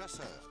 Oui.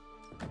 Chasseur.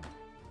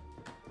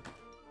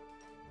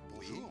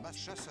 Bonjour. Oui.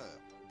 Chasseur.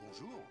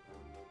 Bonjour.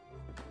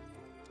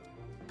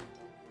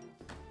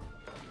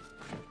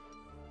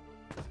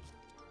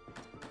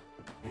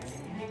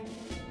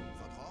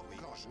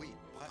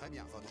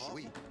 Votre ordre?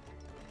 Oui.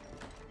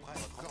 Prêt,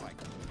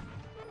 correct.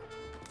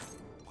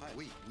 Prêt,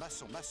 oui.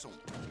 Maçon, maçon.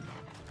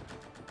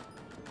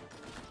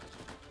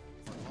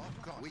 Votre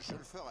ordre? Correct. Oui, je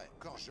le ferai.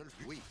 Correct, je le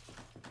ferai. Oui.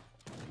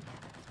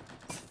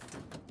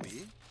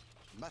 Oui.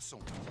 Maçon.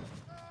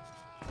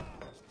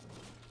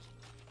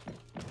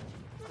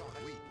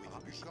 Correct. Oui, oui.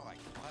 Rabuche,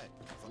 correct. Prêt.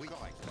 Oui,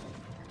 correct.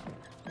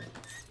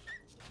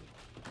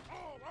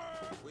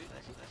 Oui,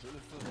 je le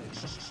ferai.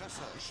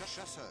 Chasseur,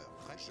 chasseur.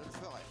 Prêt, je le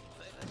ferai.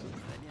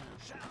 Très bien.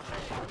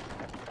 Chargez.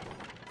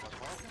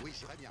 Votre ordre? Oui,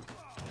 très bien.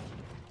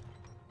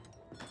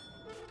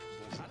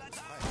 À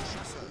l'attaque. Prêt,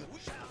 chasseur. Oui,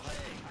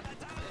 chargez. À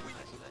l'attaque.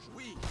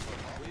 Oui.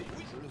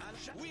 Oui, je le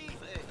ferai. Oui.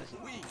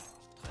 Oui.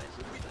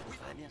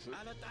 Très bien.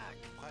 À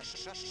l'attaque. Prêt,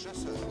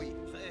 chasseur. Oui.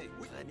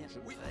 Très bien.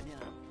 Oui. Très bien.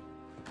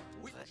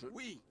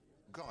 Oui.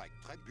 Correct.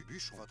 Très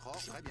bûcheron. Votre ordre?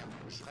 Très bien.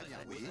 Très bien.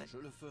 Oui. Je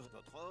le ferai.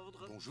 Votre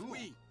ordre? Bonjour.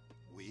 Oui.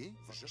 Oui.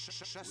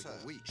 Chasseur.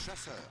 Oui.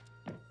 Chasseur.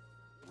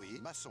 Oui.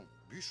 Maçon.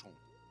 Bûcheron.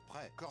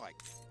 Prêt.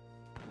 Correct.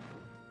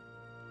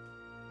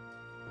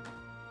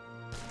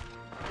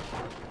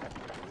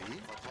 Oui.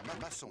 Votre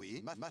maçon.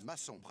 Oui.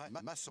 Maçon. Prêt.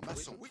 Maçon.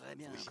 Maçon. Oui. Très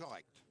bien. Oui.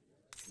 Correct.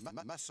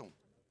 Maçon.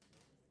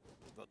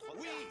 Votre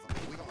oui.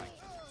 Oui. Correct.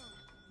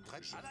 Très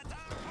bien. À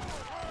l'attaque.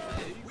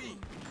 Oui.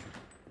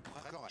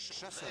 Prêt. Correct.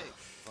 Chasseur.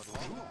 Votre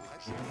ordre? Prêt.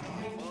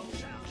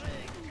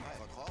 Chargez. Prêt.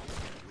 Votre ordre?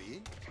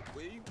 Oui.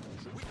 Oui.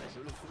 Je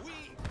le ferai.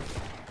 Oui.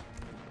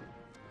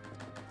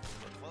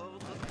 Votre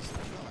ordre?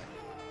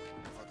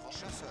 Votre ordre?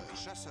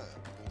 Chasseur.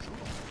 Bonjour.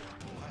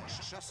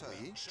 Prêt. Chasseur.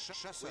 Oui.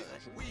 Chasseur.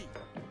 Oui.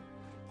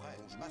 Prêt.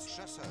 Bonjour.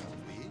 Chasseur.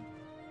 Oui.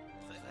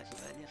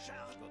 Très bien.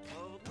 Charge. Votre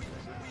ordre? Oui.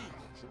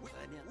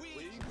 Très bien.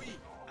 Oui.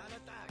 À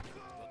l'attaque.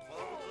 Votre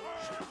ordre?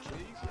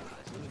 Chargez.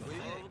 Oui.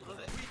 Ordre?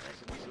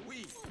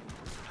 Oui.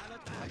 À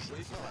l'attaque.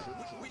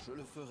 Oui. Je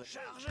le ferai.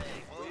 Chargez.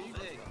 Oui.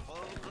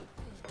 Ordre?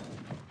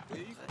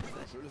 Oui.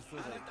 Je le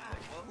ferai. À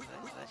l'attaque.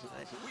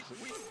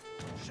 Oui.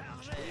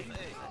 Chargez.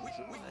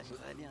 Oui.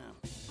 Très bien.